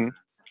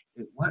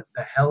what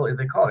the hell are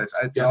they called? It's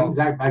I think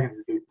Zach Baggins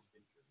is good.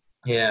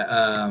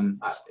 yeah,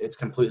 it's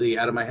completely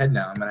out of my head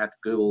now. I'm gonna have to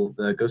Google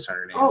the Ghost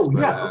Hunter names. Oh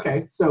but, yeah,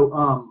 okay. So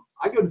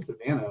I go to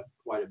Savannah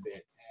quite a bit,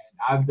 and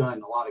I've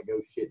done a lot of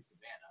ghost shit in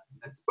Savannah. And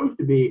that's supposed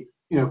to be,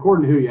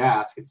 according to who you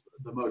ask, it's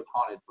the most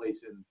haunted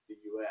place in the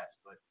U.S.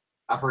 But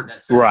I've heard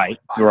that. Right.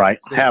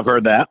 Have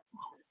heard that.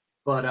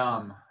 But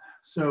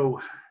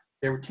So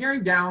they were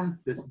tearing down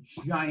this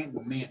giant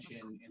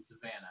mansion in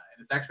Savannah,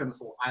 and it's actually on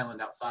this little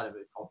island outside of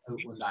it called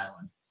Oakland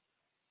Island.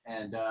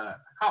 And I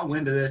caught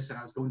wind of this, and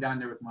I was going down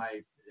there with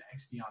my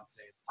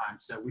ex-fiance at the time.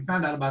 So we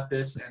found out about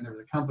this, and there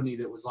was a company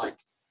that was like,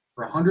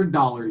 for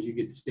 $100, you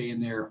get to stay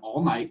in there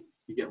all night.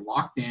 You get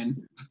locked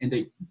in, and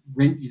they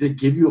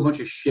give you a bunch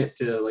of shit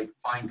to like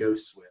find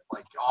ghosts with,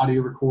 like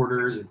audio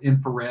recorders and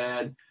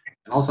infrared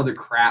and all this other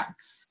crap.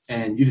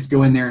 And you just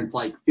go in there, and it's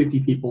like 50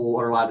 people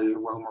are allowed to just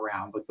roam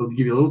around. Like they'll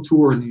give you a little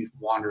tour, and then you just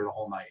wander the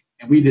whole night.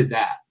 And we did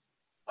that.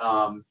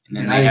 And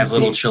then they have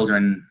little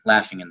children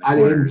laughing in the I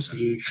corners. didn't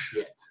see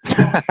shit.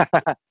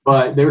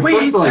 But they were We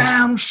supposed ain't to like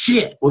found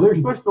shit. Well, they're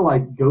supposed to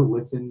like go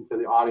listen to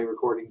the audio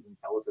recordings and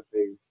tell us if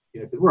they,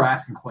 because we're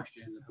asking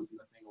questions and hoping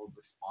the thing will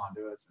respond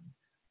to us. And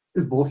it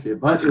was bullshit,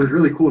 but it was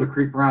really cool to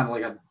creep around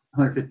like a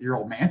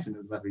 150-year-old mansion that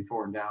was about to be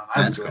torn down.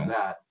 I That's enjoyed cool.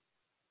 that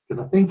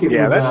because I think it was.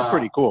 Yeah, that's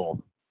pretty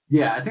cool.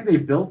 Yeah, I think they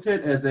built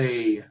it as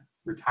a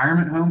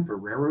retirement home for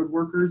railroad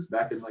workers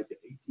back in like the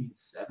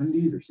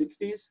 1870s or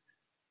 60s,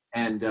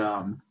 and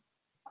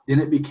then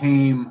it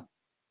became,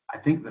 I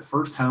think, the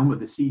first home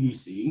of the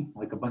CDC.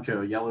 Like a bunch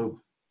of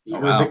yellow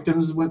fever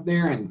victims went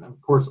there, and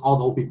of course all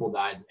the old people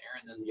died in there,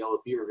 and then the yellow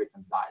fever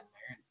victims died in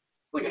there, and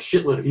like a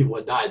shitload of people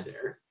had died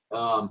there.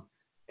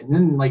 And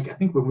then like I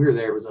think when we were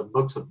there, it was a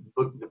book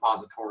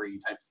depository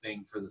type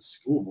thing for the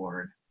school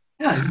board.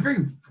 Yeah, it's very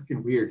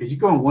freaking weird because you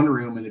go in one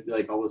room and it'd be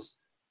like all this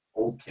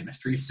old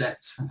chemistry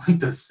sets from like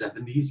the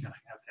 70s. You're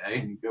like, okay,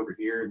 and you go over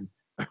here, and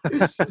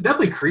it's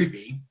definitely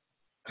creepy.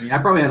 I mean, I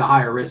probably had a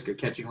higher risk of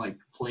catching like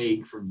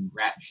plague from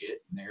rat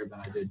shit in there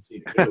than I did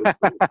seeing a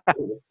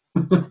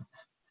ghost.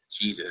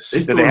 Jesus.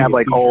 Did they have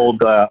like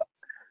old?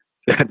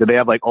 Did they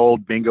have like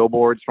old bingo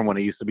boards from when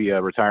it used to be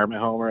a retirement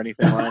home or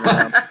anything lying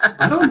around?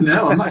 I don't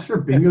know. I'm not sure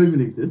bingo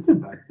even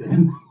existed back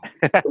then.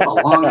 It was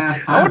a long ass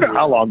time. I wonder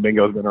how long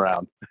bingo's been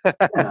around. Yeah,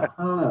 I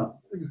don't know.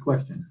 That's a good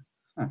question.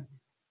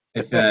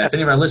 If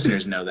any of our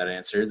listeners know that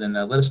answer, then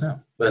let us know.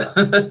 But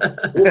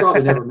We'll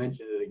probably never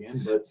mention it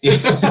again, but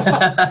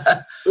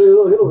yeah.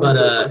 it'll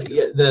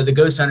Yeah, the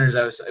Ghost Hunters.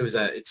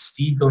 It's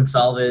Steve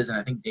Gonsalves and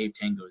I think Dave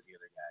Tango is the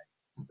other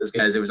guy. Those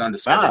guys. It was on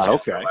Discovery Channel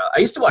for a while. I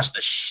used to watch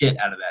the shit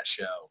out of that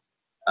show.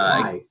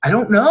 Why? I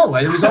don't know.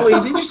 It was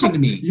always interesting to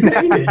me. You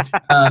hate it.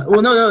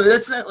 Well, no,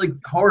 that's not like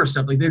horror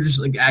stuff. Like they're just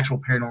like actual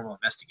paranormal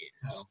investigators.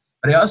 Oh.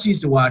 But I also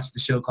used to watch the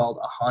show called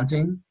A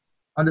Haunting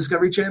on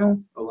Discovery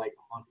Channel. Oh, like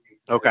haunting.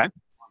 Okay.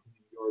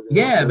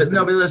 Yeah, but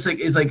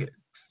it's like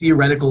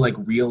theoretical, like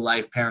real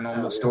life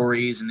paranormal yeah.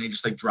 stories, and they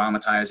just like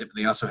dramatize it. But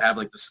they also have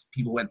like this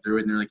people went through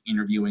it and they're like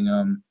interviewing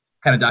them,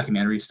 kind of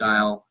documentary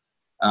style.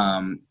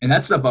 And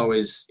that stuff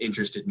always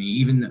interested me.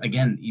 Even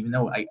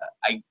though I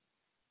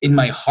in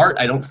my heart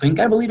I don't think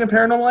I believe in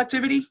paranormal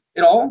activity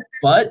at all.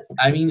 But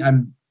I mean,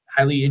 I'm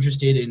highly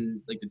interested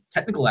in like the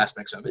technical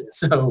aspects of it.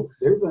 So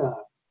There's a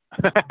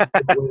I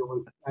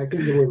can't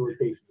give away the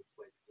location of this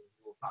place because it's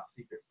a little top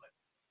secret, but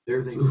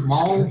there's a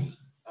small scary.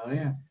 oh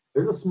yeah.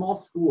 There's a small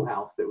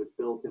schoolhouse that was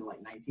built in like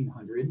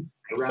 1900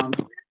 around,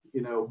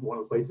 one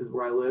of the places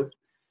where I live.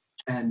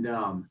 And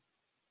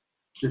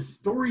the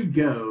story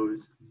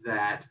goes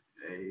that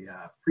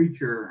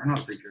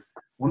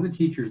one of the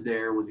teachers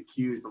there was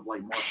accused of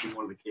like molesting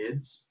one of the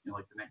kids in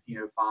like the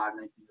 1905,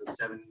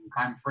 1907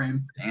 time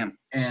frame. Damn.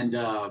 And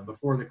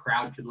before the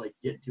crowd could like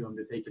get to him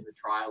to take him to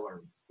trial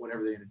or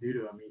whatever they're going to do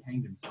to him, he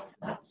hanged himself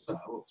in this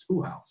little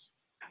schoolhouse.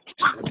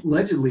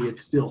 Allegedly,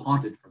 it's still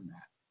haunted from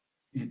that.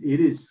 And it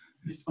is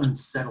just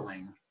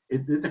unsettling.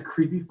 It's a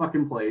creepy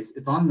fucking place.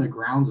 It's on the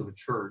grounds of a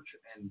church,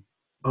 and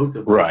both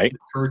of them, the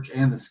church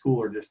and the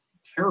school, are just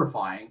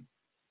terrifying.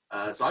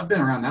 So I've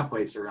been around that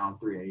place around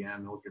 3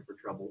 a.m. looking for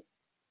trouble.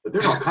 But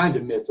there's all kinds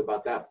of myths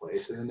about that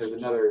place. And then there's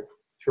another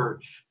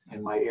church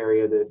in my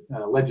area that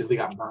allegedly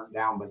got burnt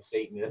down by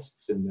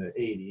Satanists in the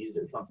 80s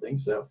or something.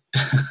 So,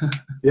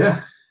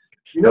 yeah.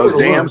 Those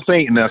damn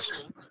Satanists.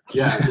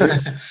 Yeah.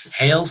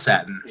 Hail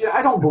Satin. Yeah,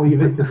 I don't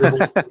believe it because of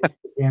the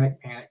panic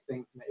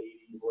thing from the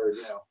 80s where,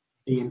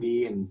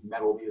 D&D and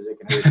metal music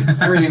and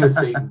everything was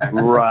Satan.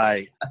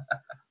 Right.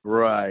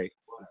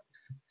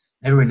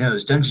 Everyone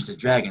knows Dungeons and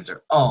Dragons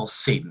are all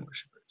Satan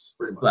worshippers.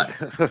 Pretty much.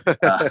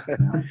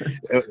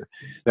 But,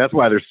 that's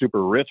why they're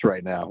super rich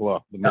right now.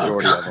 Well, the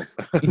majority of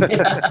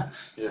them.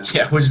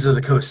 yeah, Wizards of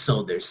the Coast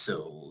sold their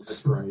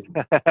souls. That's right.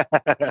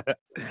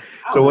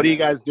 So what are you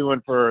guys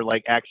doing for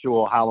like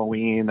actual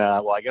Halloween?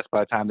 Well, I guess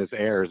by the time this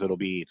airs, it'll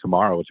be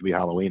tomorrow, which will be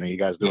Halloween. Are you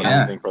guys doing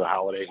anything for the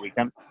holiday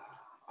weekend?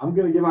 I'm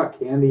going to give out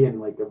candy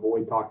and like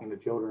avoid talking to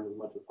children as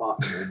much as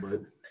possible,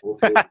 but we'll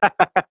see.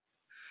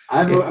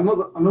 I'm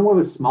in one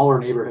of the smaller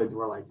neighborhoods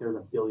where like there's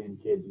a billion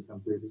kids who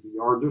come through because the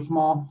yards are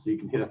small, so you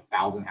can hit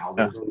 1,000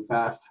 houses really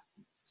fast.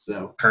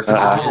 So perfect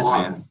for kids,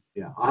 man.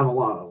 Yeah, I have a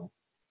lot of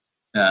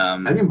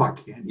them. I even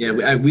bought candy. Yeah,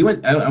 I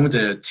went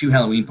to 2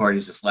 Halloween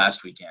parties this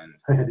last weekend.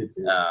 I did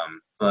too.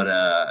 But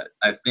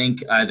I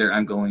think either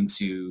I'm going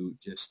to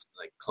just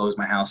like close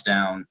my house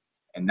down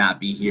and not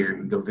be here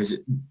and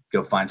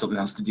go find something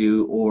else to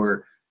do,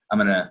 or I'm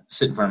gonna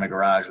sit in front of my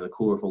garage with a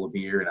cooler full of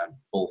beer and a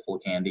bowl full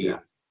of candy. Yeah.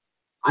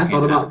 I thought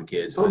handed out to about the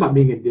kids. thought about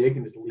being a dick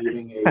and just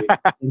leaving a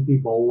empty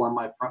bowl on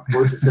my front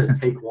porch that says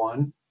 "Take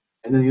one,"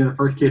 and then the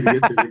first kid who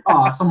gets it, like,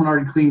 oh, someone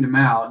already cleaned them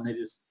out, and they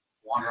just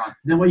wander on.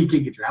 Then why you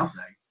can't get your house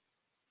egg?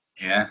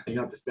 Yeah. You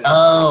don't have to spend.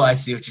 Oh, I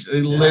see what you're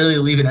saying. Literally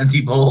leave an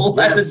empty bowl.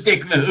 Yes. That's a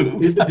dick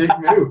move. It's a dick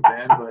move,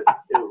 man, but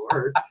it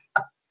worked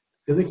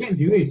because they can't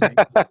do anything.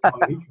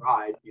 He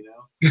tried,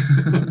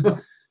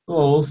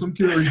 Oh, well, some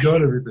kid already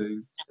got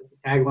everything. That's the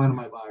tagline of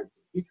my blog.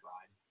 He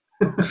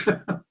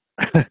tried.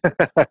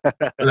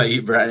 What about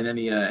you, Brian?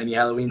 Any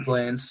Halloween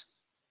plans?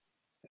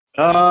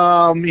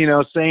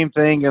 Same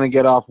thing. Gonna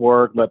get off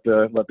work, let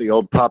the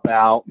old pup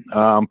out.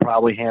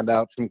 Probably hand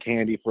out some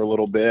candy for a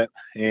little bit,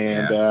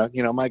 and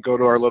might go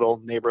to our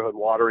little neighborhood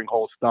watering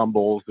hole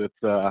Stumbles. It's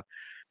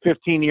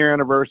 15-year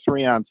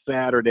anniversary on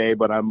Saturday,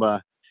 but I'm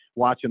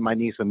watching my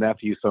niece and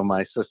nephew, so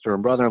my sister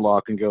and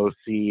brother-in-law can go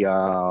see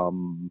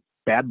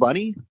Bad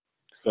Bunny.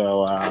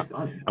 So I'm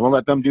gonna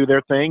let them do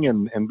their thing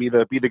and be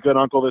the good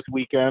uncle this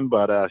weekend.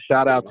 But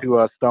shout out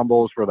to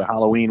Stumbles for the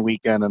Halloween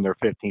weekend and their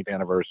 15th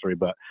anniversary.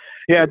 But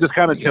yeah, just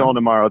kind of chilling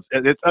tomorrow.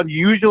 It's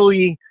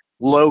unusually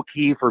low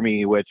key for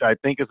me, which I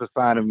think is a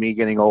sign of me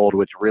getting old,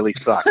 which really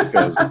sucks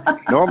because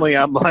normally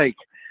I'm like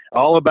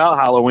all about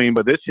Halloween,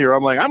 but this year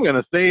I'm like, I'm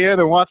gonna stay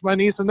in and watch my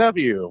niece and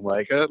nephew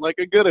like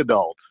a good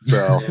adult.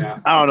 So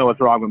I don't know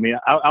what's wrong with me.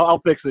 I'll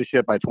fix this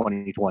shit by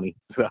 2020.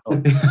 So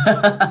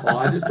well,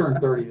 I just turned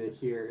 30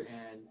 this year, and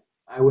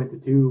I went to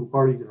 2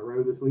 parties in a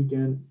row this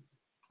weekend,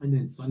 and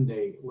then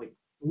Sunday, like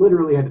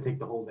literally had to take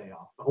the whole day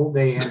off, the whole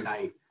day and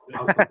night.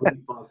 I was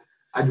completely fucked.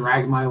 I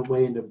dragged my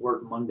way into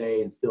work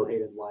Monday and still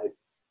hated life.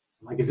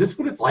 I'm like, is this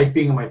what it's like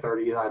being in my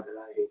 30s? I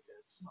hate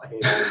this. I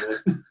hate all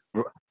of it.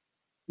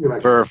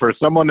 For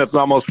someone that's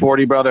almost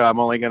 40, brother, I'm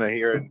only gonna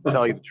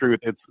tell you the truth.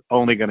 It's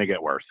only gonna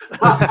get worse. The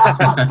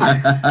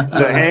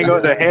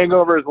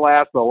hangovers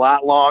last a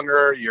lot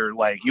longer. You're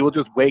like, you will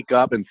just wake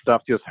up and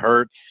stuff just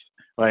hurts.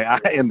 Like I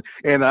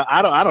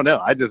don't know.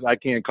 I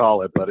can't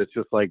call it, but it's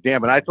just like,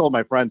 damn. And I told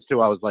my friends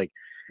too. I was like,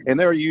 and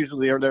they're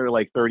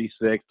like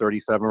 36,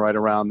 37, right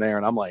around there.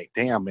 And I'm like,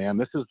 damn, man,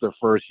 this is the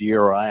first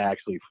year where I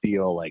actually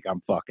feel like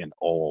I'm fucking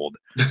old.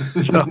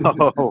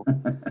 So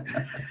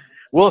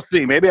we'll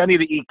see. Maybe I need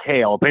to eat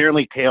kale.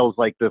 Apparently, kale's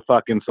like the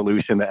fucking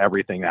solution to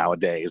everything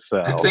nowadays.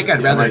 So I think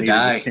I'd rather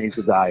die. Change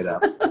the diet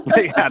up.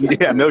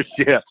 yeah, no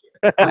shit.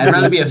 I'd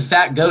rather be a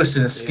fat ghost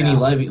than a skinny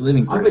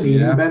living person. I've been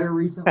eating better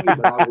recently,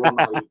 but I will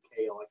not eat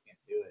kale. I can't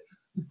do it.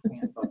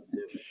 Can't fucking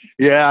do it.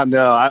 Yeah,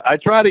 no. I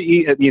try to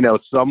eat it,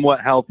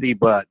 somewhat healthy,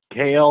 but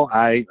kale,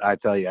 I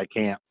tell you, I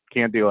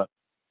can't do it.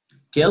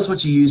 Kale's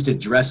what you use to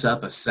dress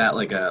up a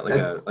salad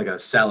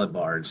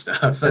bar and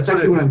stuff. That's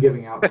actually what I'm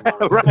giving out.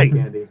 Right.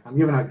 Candy. I'm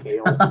giving out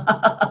kale.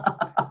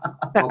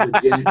 All the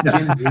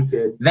Gen Z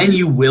kids. Then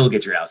you will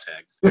get your house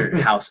egg.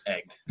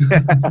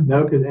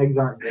 No, because eggs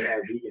aren't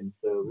vegan,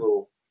 so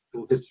little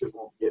hipsters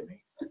won't get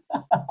me.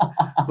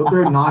 They'll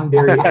throw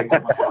non-dairy eggs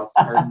at my house,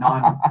 or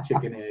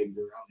non-chicken eggs,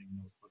 or I don't even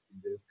know what to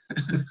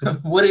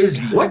do. What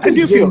is What does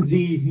Gen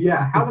Z?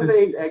 Yeah, how do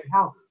they egg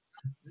houses?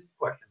 These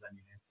questions I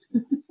need to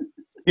answer.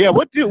 Yeah,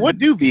 what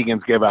do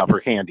vegans give out for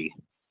candy?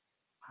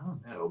 I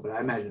don't know, but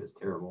I imagine it's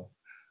terrible.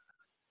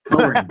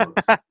 Coloring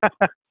books.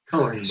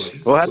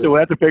 We'll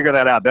have to figure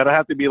that out. That'll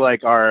have to be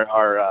like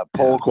our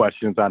poll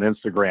questions on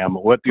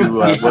Instagram. What do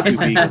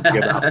vegans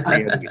give out for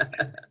candy?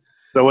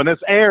 So when this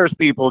airs,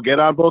 people, get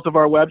on both of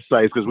our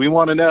websites because we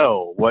want to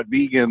know what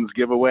vegans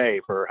give away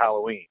for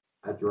Halloween.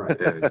 That's right.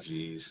 Oh,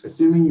 jeez.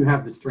 Assuming you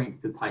have the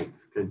strength to type,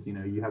 because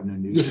you have no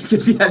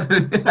nutrition.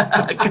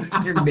 Because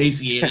you're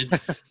emaciated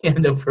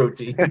and no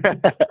protein.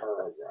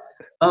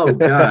 Oh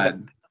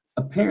God!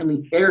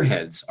 Apparently,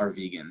 airheads are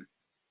vegan.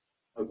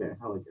 Okay,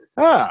 I like it.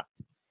 Ah,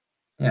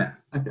 yeah.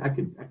 I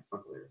could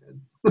fuck with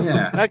airheads.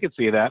 Yeah, I can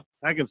see that.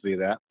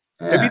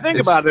 Yeah, If you think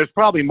about it, there's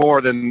probably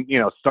more than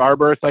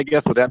Starburst. I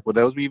guess would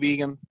those be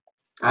vegan?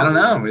 I don't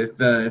know.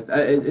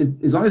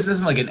 As long as it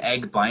isn't like an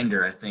egg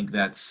binder, I think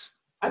that's.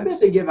 I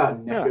bet they give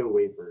out Necco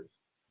wafers.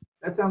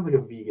 That sounds like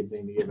a vegan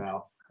thing to give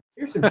out.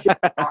 Here's some shit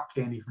rock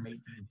candy from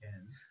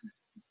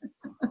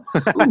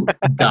 1810. Ooh,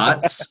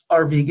 dots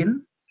are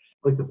vegan.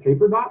 Like the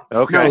paper dots?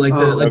 Okay. No,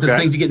 like those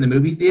things you get in the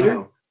movie theater.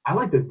 Oh, I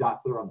like those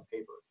dots that are on the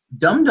paper.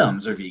 Dum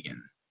Dums are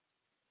vegan.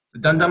 The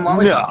Dum Dum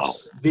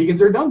lollipops. No.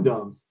 Vegans are Dum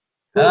Dums.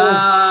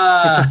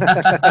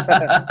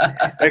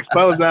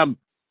 Expose them.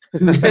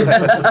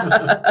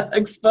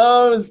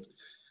 Exposed.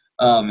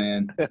 Oh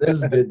man,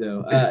 this is good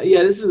though.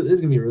 This is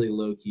gonna be a really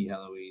low key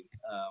Halloween.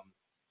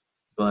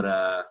 But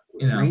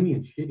it's rainy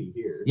and shitty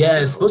here. Yeah,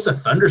 it's supposed to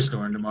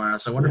thunderstorm tomorrow,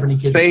 so I wonder if any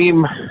kids.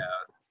 Same.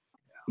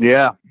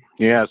 Yeah,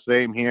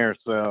 same here.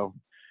 So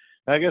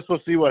I guess we'll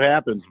see what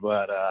happens.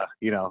 But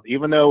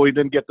even though we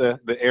didn't get the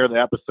air of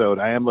the episode,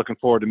 I am looking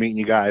forward to meeting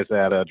you guys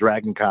at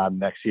Dragon Con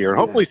next year,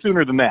 hopefully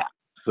sooner than that.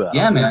 So.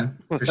 Yeah, man,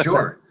 for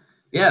sure.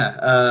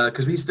 Yeah,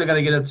 because we still got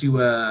to get up to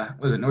what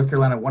was it, North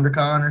Carolina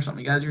WonderCon or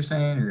something? You guys were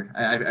saying, or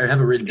I have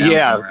it written down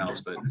somewhere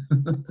else, but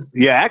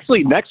Yeah,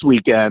 actually, next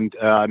weekend,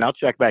 and I'll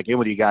check back in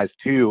with you guys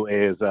too,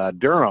 is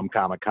Durham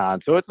Comic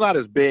Con. So it's not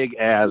as big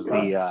as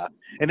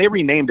and they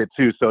renamed it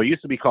too. So it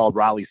used to be called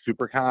Raleigh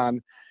SuperCon.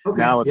 Okay.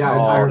 Now it's I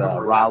called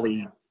remember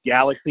Raleigh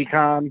Galaxy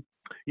Con.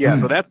 Yeah,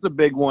 so that's the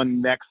big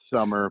one next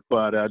summer.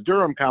 But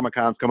Durham Comic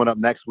Con's coming up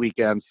next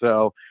weekend.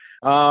 So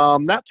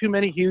not too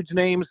many huge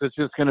names. It's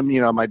just going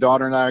to, my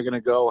daughter and I are going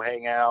to go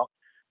hang out.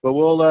 But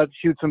we'll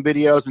shoot some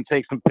videos and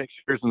take some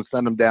pictures and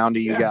send them down to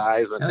you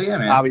guys. And hell yeah,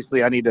 man.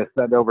 obviously, I need to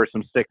send over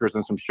some stickers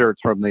and some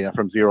shirts from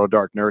Zero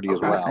Dark Nerdy as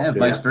well. Yeah,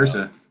 vice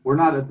versa. We're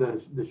not at the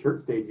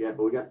shirt stage yet,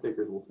 but we got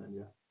stickers we'll send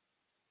you.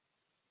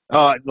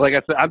 Like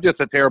I said, I'm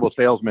just a terrible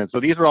salesman. So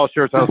these are all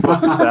shirts I was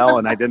supposed to sell,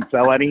 and I didn't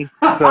sell any.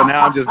 So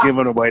now I'm just giving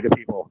them away to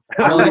people.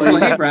 Well,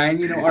 hey,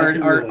 Brian,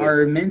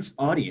 our immense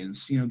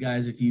audience,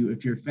 guys, if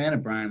you're a fan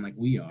of Brian like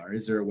we are,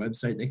 is there a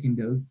website they can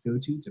go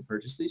to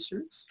purchase these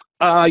shirts?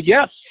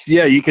 Yes.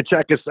 Yeah, you can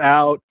check us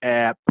out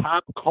at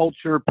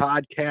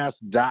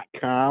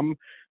popculturepodcast.com.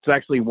 It's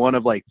actually one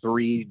of like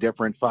 3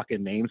 different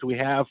fucking names we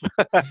have.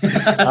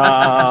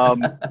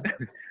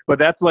 But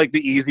that's like the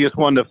easiest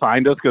one to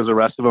find us because the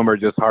rest of them are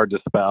just hard to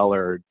spell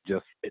or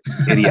just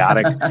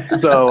idiotic.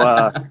 So,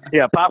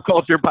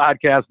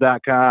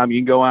 popculturepodcast.com.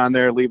 You can go on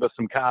there, leave us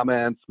some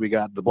comments. We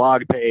got the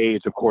blog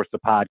page, of course, the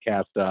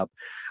podcast up.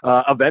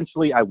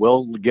 Eventually, I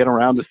will get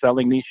around to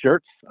selling these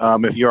shirts.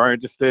 If you are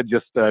interested,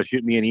 just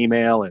shoot me an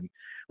email and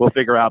we'll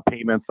figure out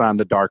payments on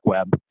the dark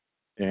web.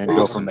 And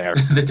go from there.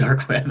 The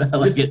dark web. I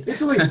like it.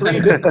 It's only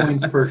 3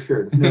 Bitcoins per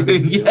shirt. No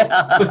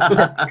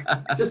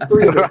Yeah. Just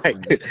 3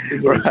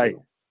 Bitcoins. Right.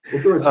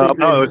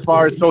 As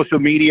far as social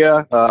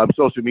media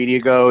goes,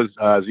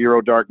 Zero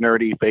Dark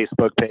Nerdy,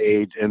 Facebook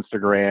page,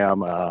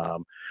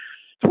 Instagram,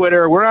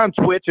 Twitter. We're on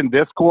Twitch and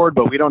Discord,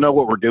 but we don't know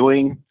what we're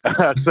doing.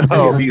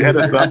 So if you hit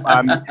us up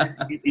on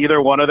either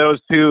one of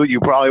those 2, you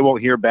probably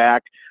won't hear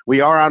back. We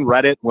are on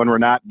Reddit when we're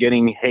not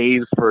getting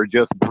hazed for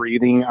just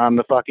breathing on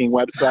the fucking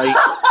website.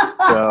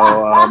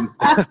 So,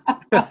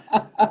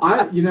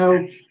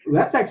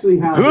 that's actually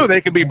how. Ooh,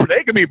 they can be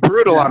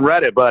brutal on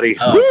Reddit, buddy.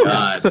 Oh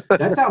God.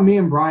 That's how me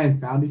and Brian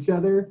found each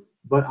other.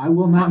 But I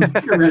will not make a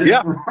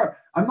Reddit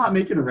I'm not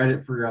making a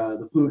Reddit for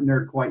the Fluent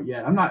Nerd quite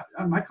yet. I'm not.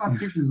 My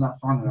constitution is not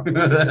strong enough.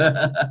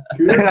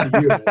 Kudos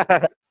to you, man.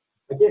 I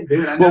can't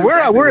do it.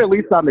 Well, we're at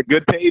least on the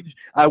good page.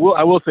 I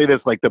will say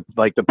this: like the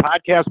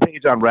podcast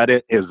page on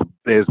Reddit is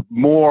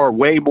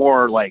way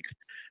more like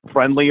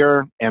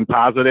friendlier and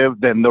positive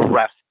than the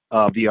rest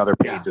of the other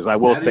pages. I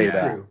will say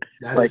that.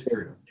 That is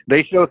true.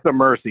 They show some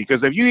mercy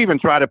because if you even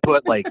try to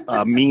put like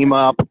a meme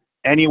up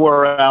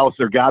anywhere else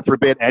or God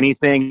forbid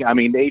anything, I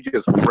mean, they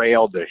just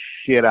rail the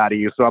shit out of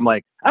you. So I'm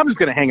like, I'm just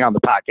going to hang on the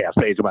podcast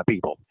page of my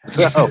people.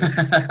 So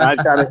I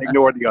try to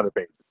ignore the other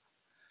pages.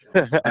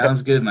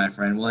 Sounds good, my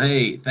friend. Well,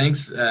 hey,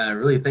 thanks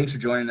for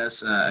joining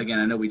us. Again,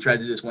 I know we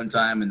tried to do this one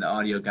time and the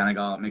audio kind of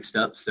got mixed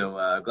up. So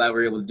glad we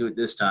were able to do it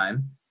this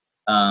time.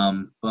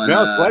 But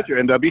no, it's a pleasure.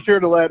 And be sure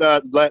to let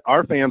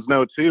our fans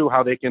know too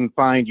how they can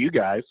find you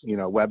guys.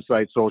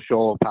 Website,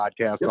 social,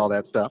 podcast, all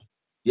that stuff.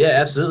 Yeah,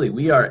 absolutely.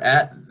 We are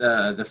at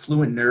the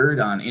Fluent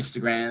Nerd on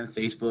Instagram,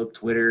 Facebook,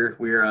 Twitter.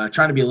 We're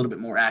trying to be a little bit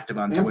more active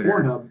on Twitter.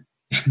 Pornhub.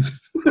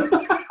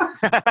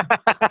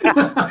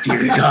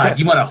 Dear God,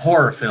 you want a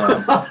horror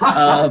film?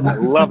 I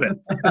love it.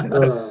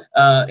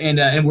 And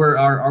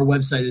our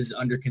website is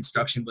under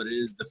construction, but it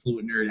is the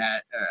Fluent Nerd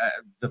at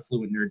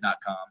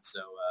thefluentnerd.com.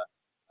 So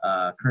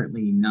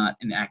currently not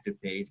an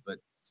active page, but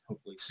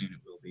hopefully soon it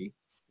will be.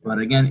 But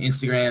again,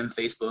 Instagram,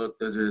 Facebook,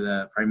 those are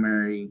the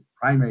primary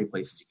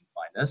places you can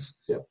find us.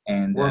 Yep.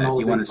 And if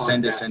you want to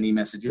send us any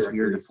messages, we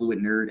are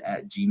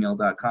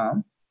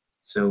thefluentnerd@gmail.com.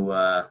 So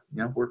I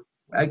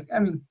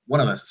mean, one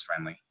of us is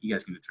friendly. You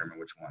guys can determine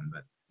which one,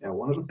 but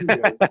one of us is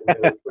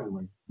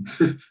friendly.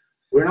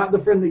 We're not the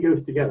friendly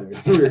ghost together.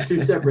 We're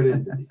 2 separate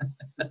entities.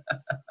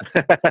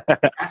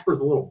 Casper's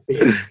a little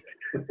bitch.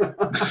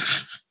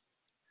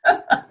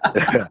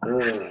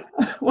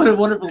 What a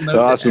wonderful note.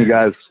 Awesome,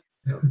 guys.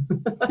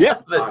 Yeah.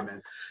 But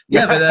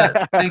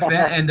thanks,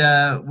 man.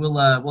 And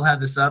we'll have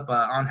this up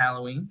on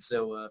Halloween.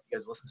 So if you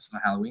guys listen to this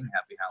on Halloween,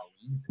 happy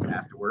Halloween. If it's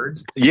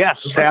afterwards. Yes,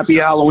 happy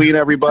Halloween,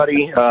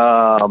 everybody.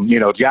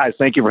 Guys,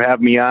 thank you for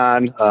having me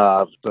on.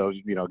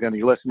 Again,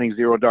 you're listening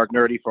Zero Dark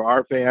Nerdy for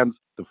our fans,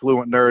 the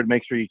Fluent Nerd.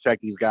 Make sure you check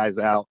these guys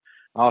out.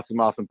 Awesome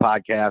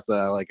podcast.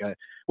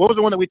 What was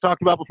the one that we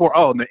talked about before?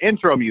 Oh, and the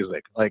intro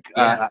music.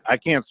 I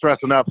can't stress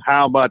enough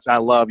how much I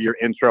love your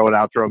intro and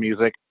outro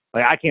music.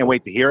 I can't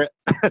wait to hear it.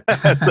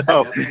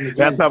 So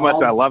that's how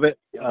much I love it.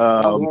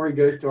 Glory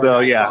goes to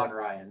our guy, Sean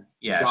Ryan.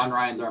 Yeah, Sean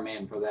Ryan's our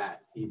man for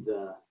that. He's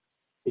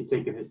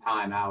taken his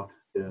time out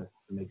to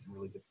make some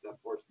really good stuff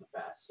for us in the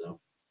past. So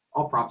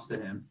all props to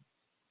him.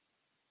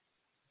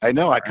 I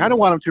know. I kind of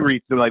want him to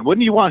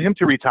wouldn't you want him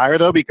to retire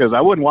though? Because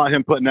I wouldn't want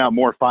him putting out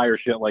more fire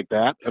shit like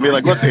that. I mean,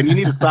 listen, you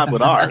need to stop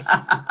with ours.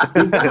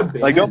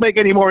 Don't make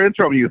any more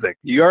intro music.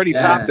 You already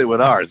topped it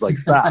with ours.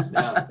 Stop.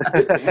 No,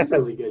 his band's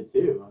really good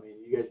too. I mean,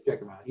 You guys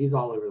check him out. He's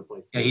all over the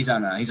place. Yeah, he's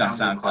on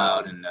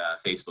SoundCloud and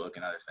Facebook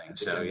and other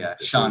things. So yeah,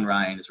 Sean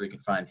Ryan is where you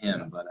can find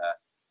him. But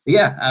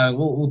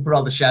we'll put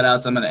all the shout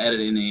outs. I'm going to edit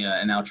in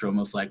an outro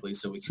most likely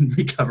so we can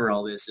recover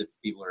all this if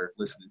people are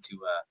listening to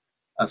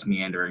us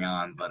meandering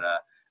on. But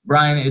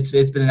Brian, it's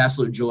been an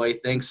absolute joy.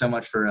 Thanks so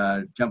much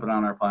for jumping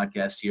on our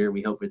podcast here.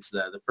 We hope it's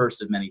the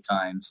first of many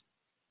times,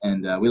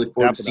 and we look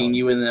forward to seeing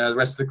you and the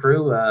rest of the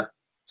crew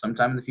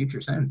sometime in the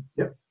future soon.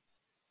 Yep.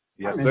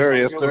 Yes, sir.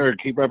 Yes, sir.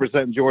 Keep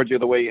representing Georgia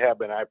the way you have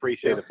been. I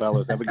appreciate it,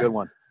 fellas. Have a good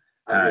one.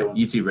 All right.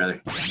 You too,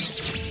 brother.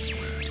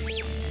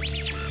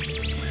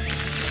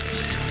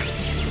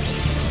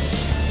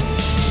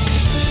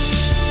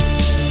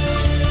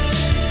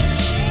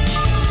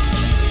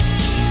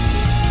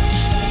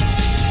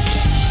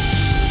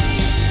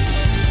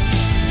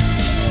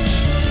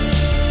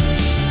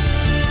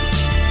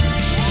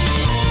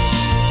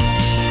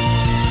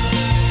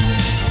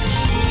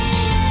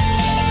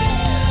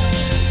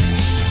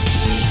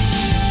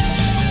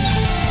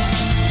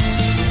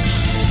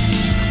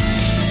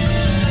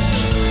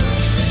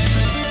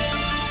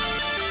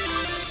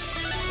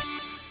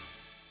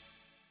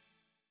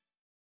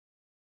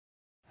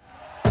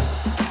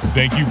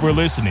 Thank you for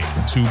listening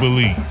to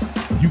Believe.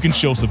 You can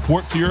show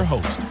support to your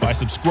host by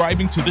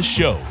subscribing to the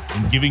show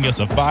and giving us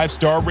a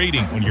 5-star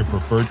rating on your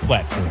preferred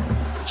platform.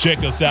 Check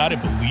us out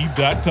at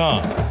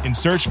Believe.com and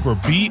search for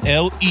BLEAV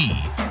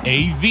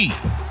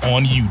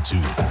on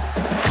YouTube.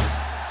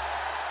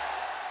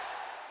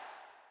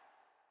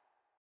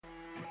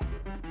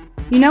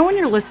 You know when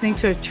you're listening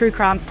to a true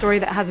crime story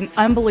that has an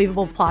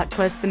unbelievable plot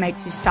twist that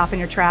makes you stop in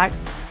your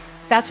tracks?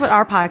 That's what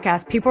our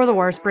podcast, People Are the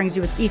Worst, brings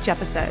you with each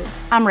episode.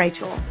 I'm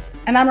Rachel.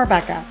 And I'm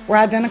Rebecca. We're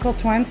identical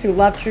twins who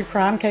love true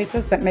crime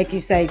cases that make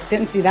you say,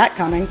 didn't see that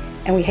coming,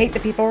 and we hate the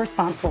people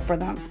responsible for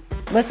them.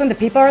 Listen to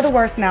People Are the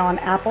Worst now on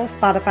Apple,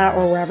 Spotify,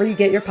 or wherever you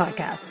get your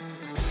podcasts.